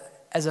as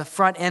a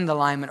front end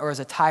alignment or as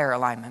a tire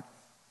alignment.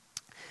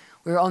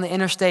 We were on the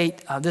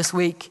interstate this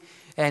week,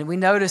 and we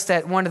noticed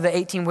that one of the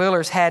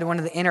 18-wheelers had one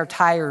of the inner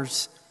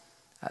tires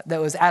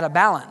that was out of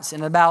balance.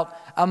 And about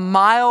a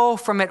mile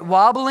from it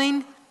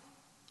wobbling,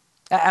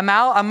 a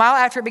mile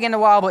after it began to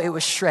wobble, it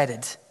was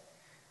shredded.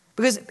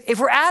 Because if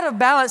we're out of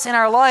balance in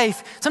our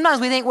life, sometimes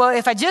we think, well,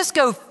 if I just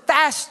go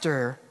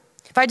faster,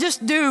 if I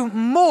just do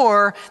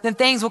more, then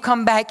things will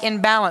come back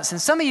in balance. And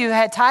some of you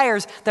had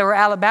tires that were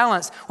out of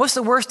balance. What's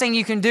the worst thing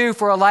you can do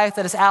for a life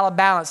that is out of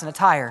balance in a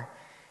tire?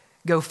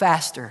 Go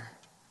faster.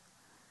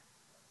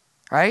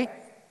 Right?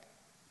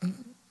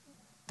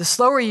 The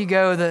slower you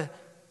go, the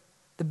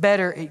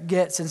better it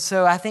gets. And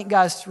so I think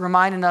God's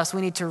reminding us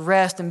we need to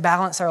rest and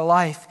balance our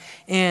life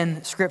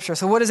in Scripture.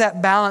 So what does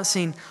that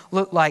balancing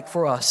look like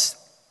for us?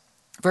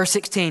 Verse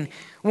 16,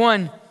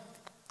 1,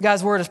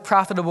 God's word is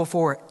profitable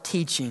for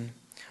teaching.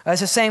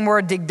 It's the same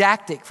word,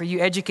 didactic, for you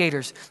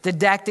educators.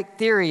 Didactic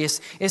theory is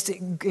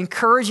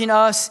encouraging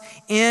us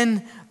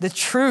in the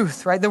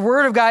truth, right? The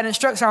word of God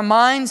instructs our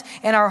minds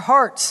and our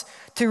hearts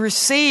to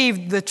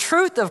receive the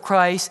truth of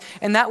Christ,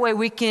 and that way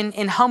we can,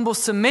 in humble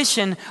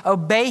submission,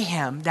 obey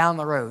him down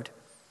the road.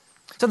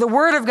 So the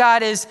word of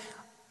God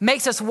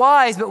makes us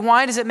wise, but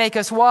why does it make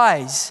us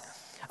wise?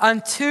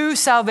 Unto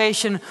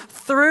salvation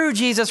through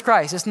Jesus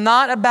Christ. It's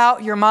not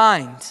about your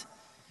mind.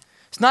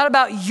 It's not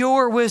about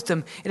your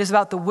wisdom. It is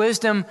about the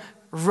wisdom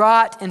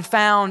wrought and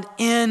found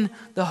in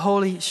the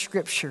Holy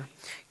Scripture.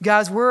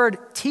 God's word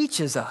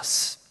teaches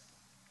us.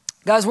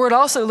 God's word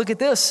also, look at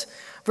this,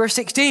 verse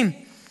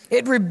 16,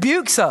 it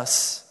rebukes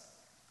us.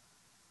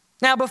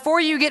 Now,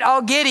 before you get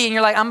all giddy and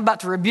you're like, I'm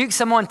about to rebuke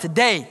someone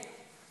today.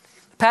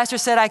 The pastor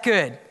said I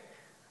could.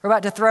 We're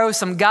about to throw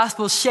some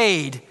gospel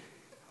shade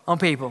on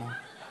people,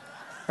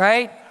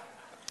 right?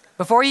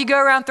 Before you go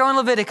around throwing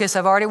Leviticus,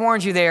 I've already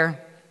warned you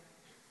there.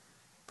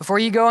 Before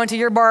you go into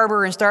your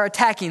barber and start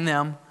attacking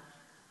them,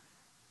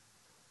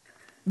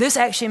 this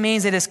actually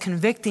means it is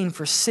convicting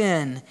for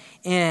sin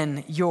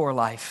in your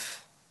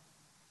life.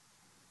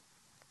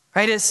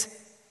 Right?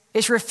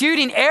 It's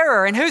refuting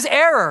error. And whose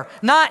error?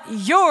 Not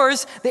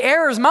yours. The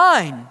error is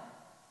mine.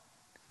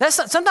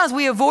 Sometimes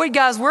we avoid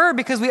God's word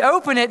because we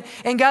open it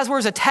and God's word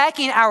is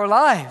attacking our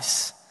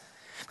lives.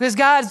 Because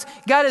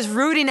God is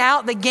rooting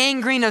out the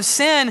gangrene of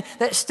sin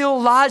that still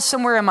lies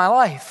somewhere in my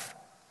life.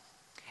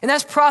 And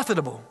that's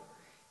profitable.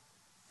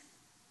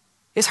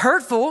 It's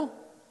hurtful,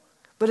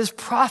 but it's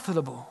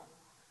profitable.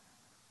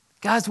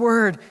 God's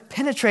word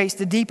penetrates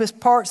the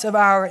deepest parts of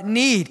our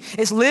need.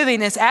 It's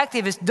living, it's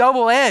active, it's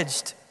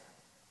double-edged.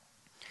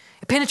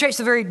 It penetrates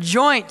the very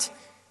joint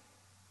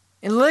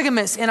and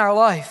ligaments in our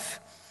life.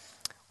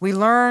 We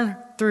learn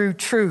through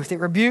truth. It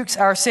rebukes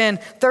our sin.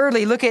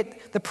 Thirdly, look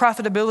at the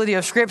profitability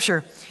of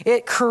Scripture.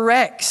 It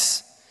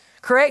corrects.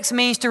 Corrects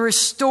means to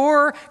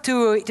restore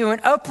to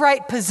an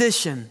upright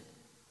position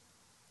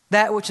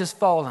that which has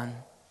fallen.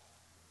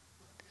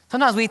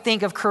 Sometimes we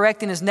think of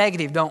correcting as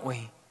negative, don't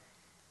we?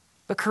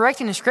 But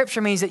correcting in Scripture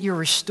means that you're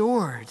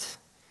restored.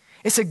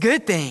 It's a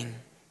good thing.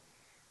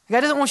 God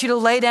doesn't want you to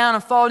lay down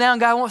and fall down.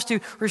 God wants to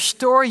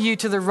restore you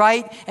to the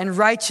right and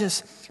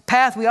righteous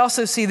path. We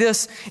also see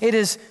this. It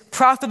is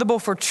profitable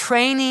for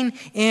training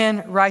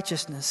in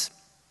righteousness.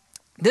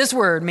 This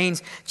word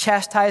means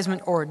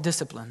chastisement or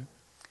discipline.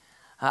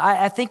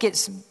 I think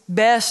it's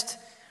best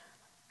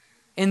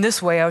in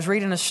this way. I was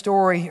reading a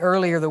story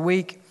earlier the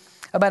week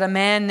about a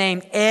man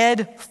named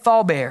Ed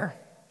Fallbear.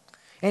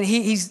 And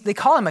they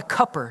call him a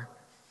cupper.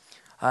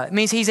 It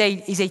means he's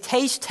a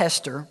taste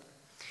tester.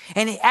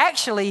 And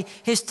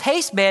his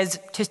taste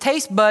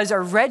buds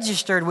are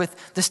registered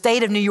with the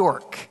state of New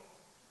York.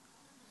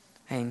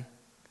 And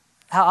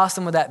how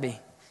awesome would that be?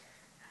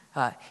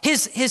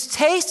 His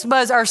taste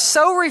buds are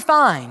so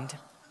refined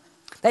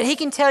that he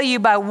can tell you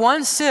by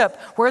one sip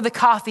where the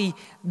coffee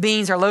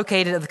beans are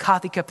located of the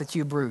coffee cup that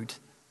you brewed.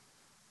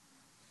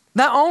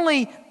 Not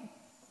only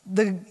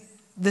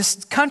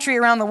this country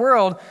around the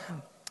world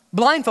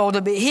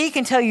blindfolded, but he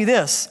can tell you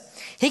this.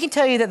 He can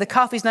tell you that the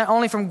coffee is not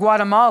only from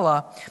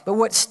Guatemala, but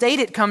what state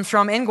it comes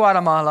from in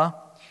Guatemala,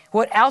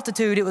 what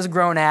altitude it was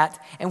grown at,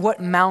 and what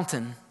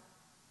mountain.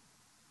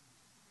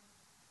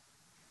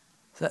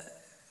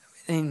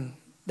 And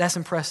that's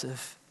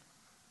impressive.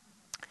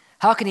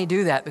 How can he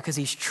do that? Because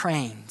he's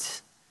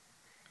trained.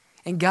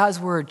 And God's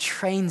word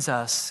trains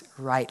us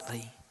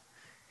rightly.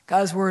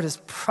 God's word is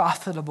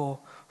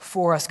profitable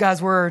for us.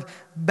 God's word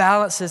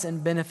balances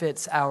and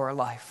benefits our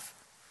life.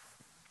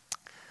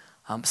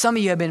 Some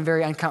of you have been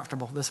very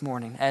uncomfortable this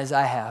morning, as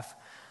I have,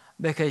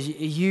 because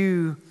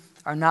you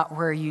are not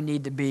where you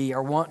need to be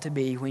or want to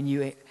be when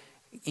you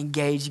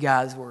engage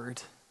God's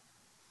word.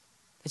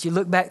 That you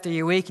look back through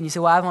your week and you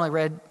say, well, I've only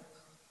read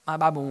my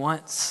Bible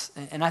once,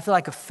 and I feel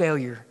like a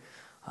failure.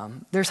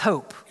 There's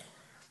hope.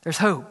 There's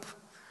hope.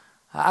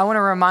 I want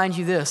to remind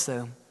you this,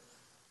 though.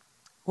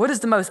 What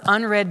is the most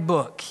unread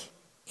book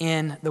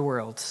in the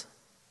world?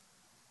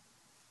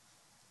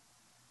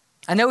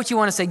 I know what you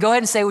want to say. Go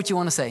ahead and say what you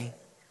want to say.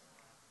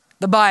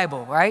 The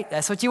Bible, right?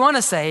 That's what you want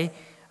to say.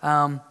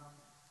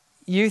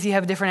 Youth, you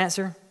have a different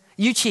answer?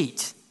 You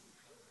cheat.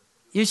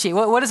 You cheat.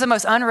 What is the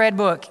most unread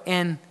book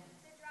in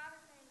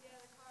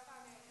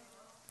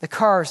the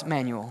car's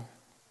manual?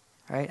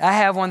 Right? I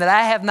have one that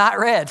I have not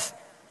read.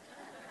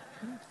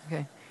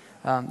 Okay.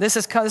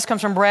 This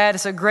comes from Brad.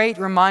 It's a great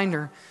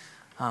reminder.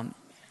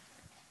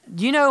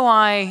 Do you know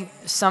why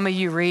some of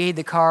you read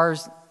the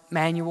car's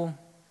manual?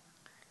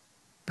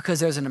 Because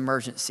there's an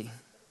emergency.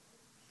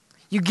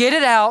 You get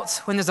it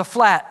out when there's a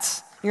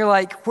flat. You're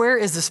like, where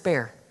is the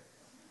spare?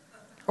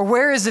 Or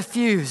where is the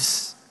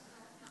fuse?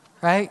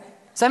 Right?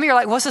 Some of you are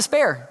like, what's the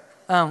spare?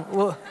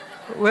 We'll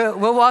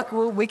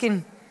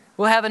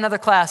have another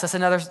class. That's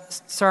another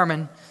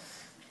sermon.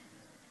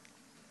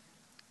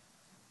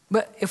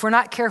 But if we're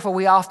not careful,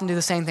 we often do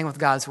the same thing with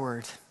God's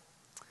word.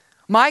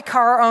 My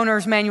car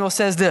owner's manual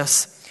says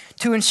this: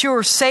 to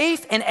ensure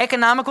safe and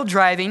economical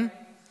driving,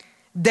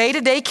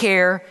 day-to-day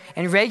care,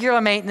 and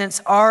regular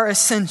maintenance are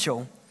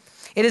essential.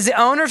 It is the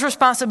owner's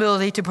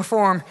responsibility to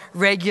perform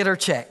regular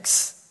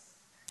checks.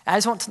 I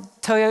just want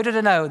Toyota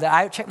to know that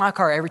I check my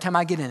car every time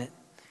I get in it.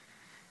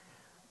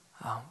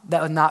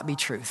 That would not be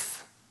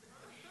truth,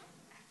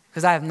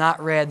 because I have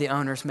not read the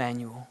owner's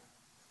manual.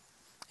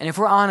 And if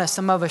we're honest,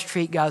 some of us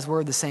treat God's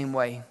word the same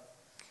way.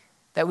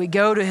 That we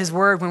go to his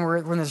word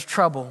when there's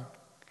trouble.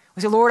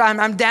 We say, Lord,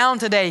 I'm down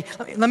today.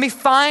 Let me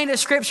find a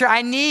scripture.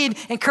 I need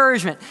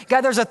encouragement.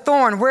 God, there's a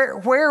thorn.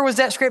 Where was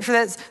that scripture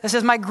that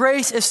says, my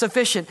grace is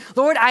sufficient?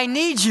 Lord, I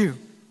need you.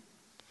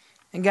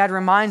 And God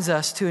reminds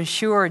us to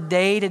ensure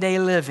day-to-day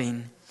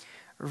living,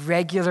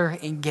 regular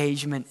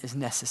engagement is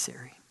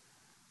necessary.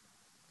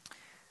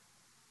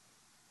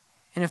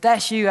 And if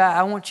that's you,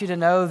 I want you to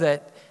know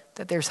that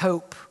there's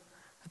hope,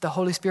 that the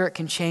Holy Spirit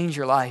can change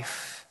your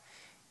life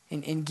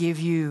and give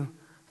you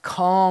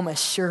calm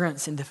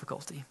assurance in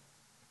difficulty.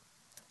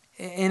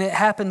 And it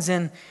happens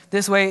in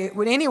this way.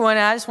 Would anyone,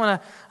 and I just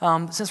want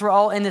to, since we're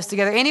all in this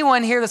together,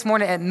 anyone here this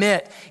morning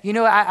admit,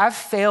 I've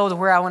failed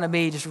where I want to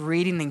be just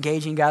reading and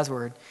engaging God's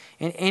word.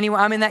 And anyone,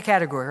 I'm in that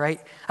category,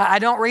 right? I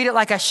don't read it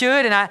like I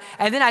should, and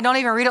then I don't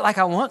even read it like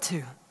I want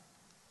to.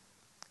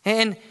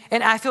 And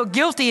I feel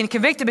guilty and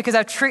convicted because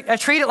I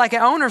treat it like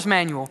an owner's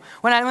manual.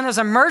 When there's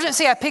an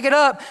emergency, I pick it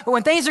up. But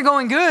when things are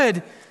going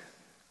good,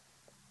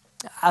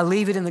 I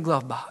leave it in the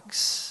glove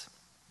box.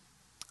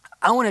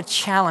 I want to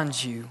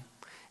challenge you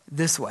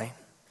this way.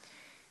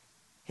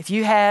 If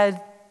you had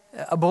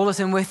a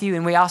bulletin with you,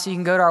 and you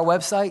can go to our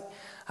website,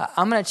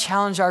 I'm going to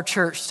challenge our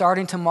church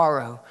starting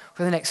tomorrow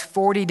for the next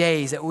 40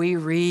 days that we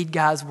read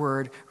God's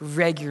word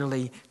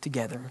regularly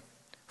together.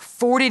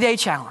 40-day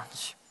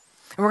challenge.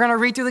 And we're going to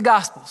read through the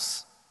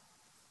Gospels.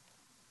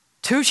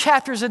 2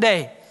 chapters a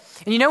day.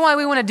 And you know why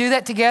we want to do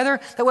that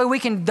together? That way we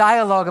can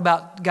dialogue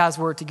about God's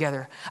word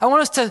together. I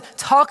want us to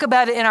talk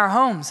about it in our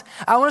homes.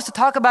 I want us to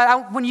talk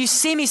about, when you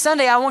see me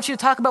Sunday, I want you to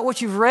talk about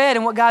what you've read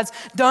and what God's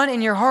done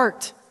in your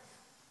heart.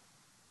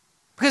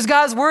 Because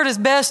God's word is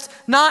best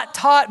not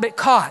taught but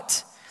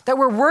caught. That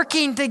we're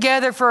working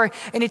together for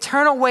an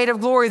eternal weight of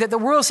glory. That the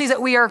world sees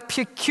that we are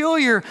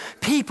peculiar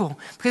people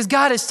because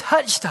God has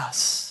touched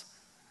us.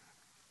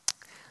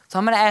 So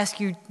I'm going to ask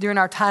you during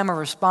our time of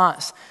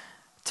response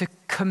to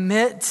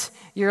commit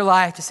your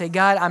life to say,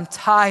 God, I'm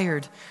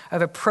tired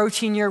of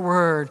approaching your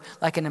word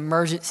like an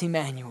emergency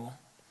manual.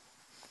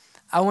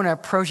 I want to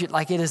approach it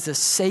like it is the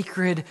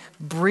sacred,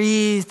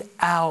 breathed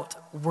out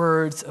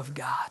words of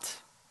God.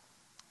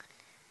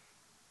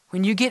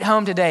 When you get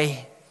home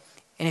today,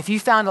 and if you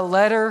found a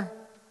letter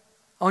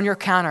on your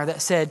counter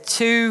that said,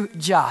 to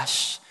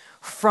Josh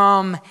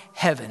from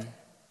heaven,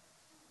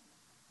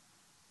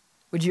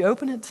 would you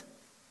open it?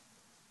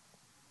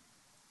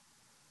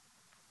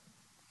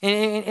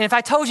 And if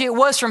I told you it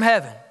was from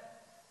heaven,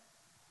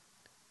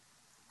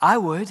 I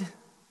would.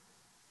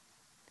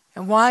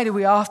 And why do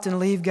we often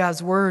leave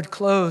God's word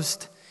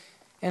closed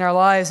in our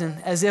lives and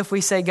as if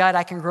we say, God,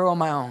 I can grow on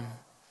my own.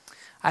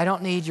 I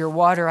don't need your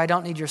water. I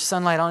don't need your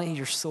sunlight. I don't need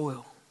your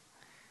soil.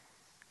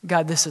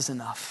 God, this is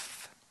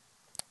enough.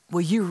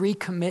 Will you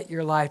recommit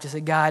your life to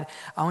say, God,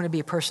 I want to be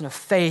a person of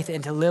faith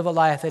and to live a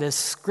life that is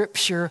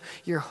Scripture,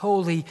 your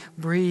holy,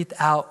 breathed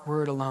out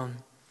word alone.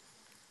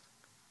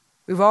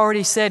 We've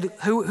already said,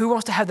 who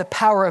wants to have the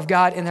power of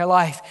God in their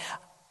life?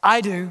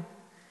 I do.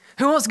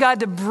 Who wants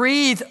God to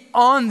breathe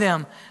on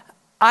them?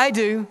 I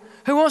do.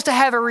 Who wants to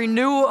have a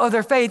renewal of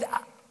their faith?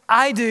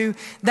 I do.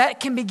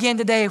 That can begin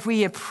today if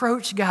we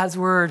approach God's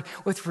word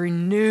with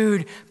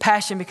renewed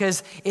passion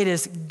because it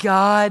is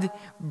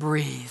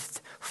God-breathed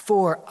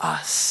for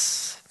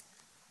us.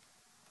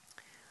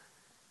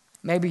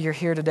 Maybe you're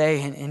here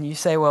today and you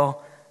say,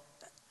 well,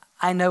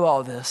 I know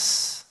all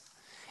this.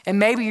 And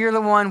maybe you're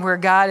the one where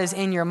God is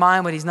in your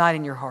mind, but he's not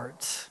in your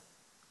heart.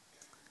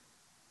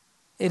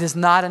 It is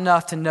not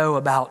enough to know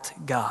about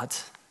God.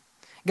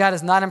 God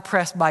is not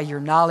impressed by your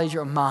knowledge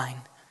or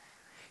mine.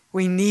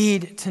 We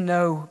need to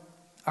know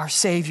our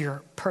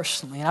Savior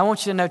personally. And I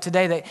want you to know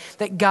today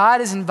that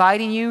God is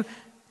inviting you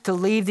to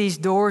leave these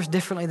doors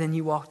differently than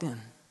you walked in.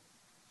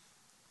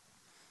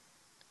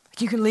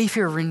 You can leave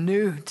here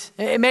renewed.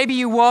 Maybe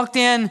you walked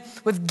in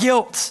with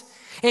guilt.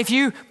 If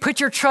you put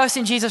your trust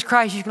in Jesus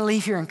Christ, you can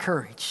leave here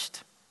encouraged.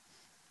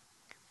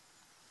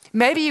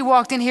 Maybe you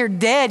walked in here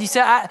dead. You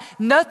said,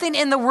 nothing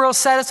in the world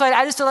satisfied.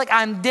 I just feel like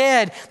I'm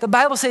dead. The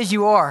Bible says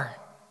you are.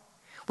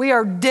 We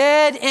are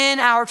dead in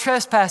our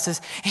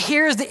trespasses.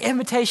 Here's the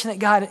invitation that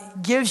God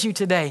gives you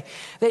today.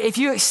 That if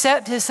you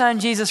accept his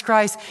son, Jesus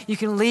Christ, you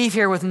can leave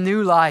here with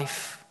new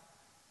life.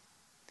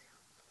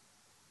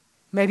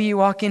 Maybe you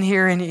walk in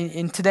here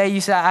and today you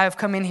say, I have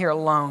come in here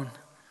alone.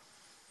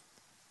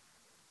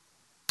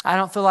 I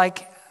don't feel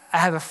like I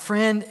have a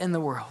friend in the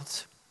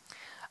world.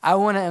 I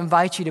want to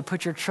invite you to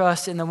put your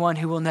trust in the one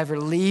who will never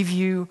leave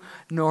you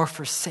nor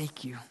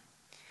forsake you.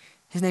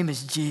 His name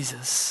is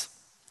Jesus.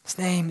 His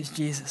name is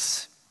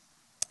Jesus.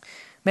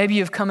 Maybe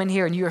you've come in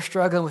here and you are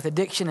struggling with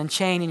addiction and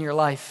chain in your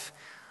life.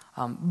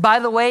 By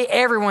the way,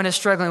 everyone is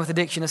struggling with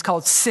addiction. It's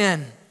called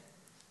sin.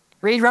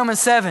 Read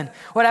Romans 7.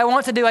 What I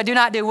want to do, I do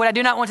not do. What I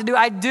do not want to do,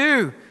 I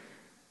do.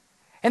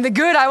 And the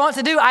good I want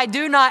to do, I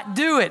do not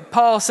do it,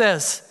 Paul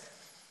says.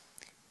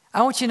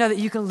 I want you to know that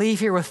you can leave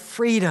here with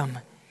freedom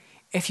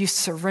if you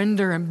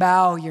surrender and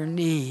bow your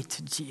knee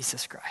to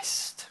Jesus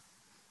Christ.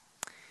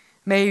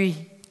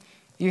 Maybe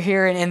you're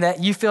here and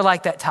that you feel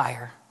like that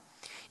tire.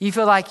 You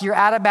feel like you're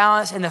out of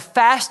balance, and the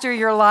faster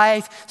your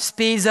life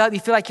speeds up, you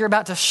feel like you're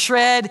about to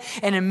shred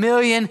in a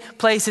million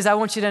places. I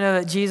want you to know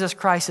that Jesus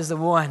Christ is the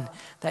one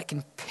that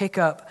can pick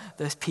up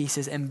those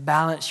pieces and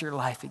balance your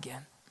life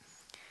again.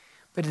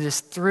 But it is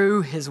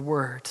through his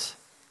words.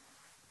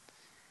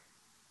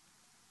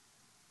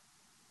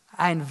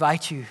 I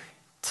invite you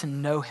to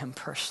know him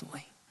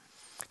personally,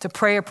 to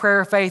pray a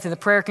prayer of faith, and the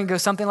prayer can go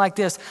something like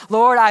this: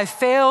 Lord, I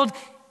failed,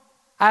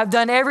 I've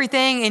done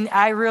everything, and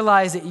I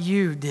realize that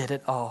you did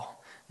it all,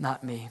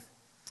 not me.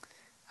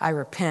 I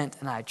repent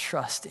and I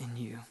trust in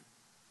you.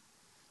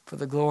 For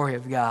the glory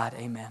of God,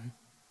 amen.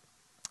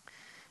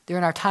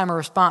 During our time of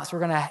response, we're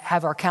going to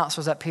have our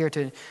counselors up here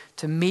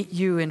to meet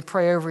you and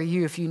pray over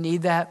you if you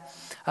need that.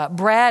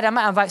 Brad, I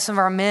might invite some of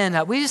our men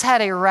up. We just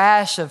had a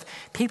rash of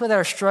people that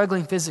are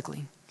struggling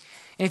physically.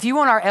 And if you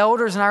want our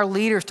elders and our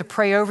leaders to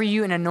pray over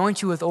you and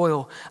anoint you with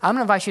oil, I'm going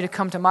to invite you to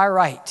come to my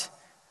right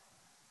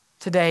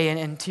today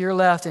and to your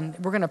left, and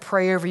we're going to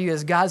pray over you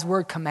as God's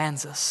word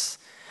commands us,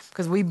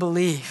 because we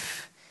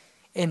believe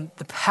in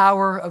the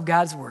power of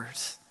God's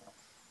words.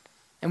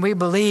 And we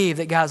believe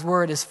that God's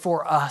word is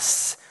for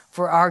us,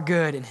 for our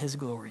good and his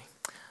glory.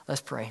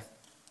 Let's pray.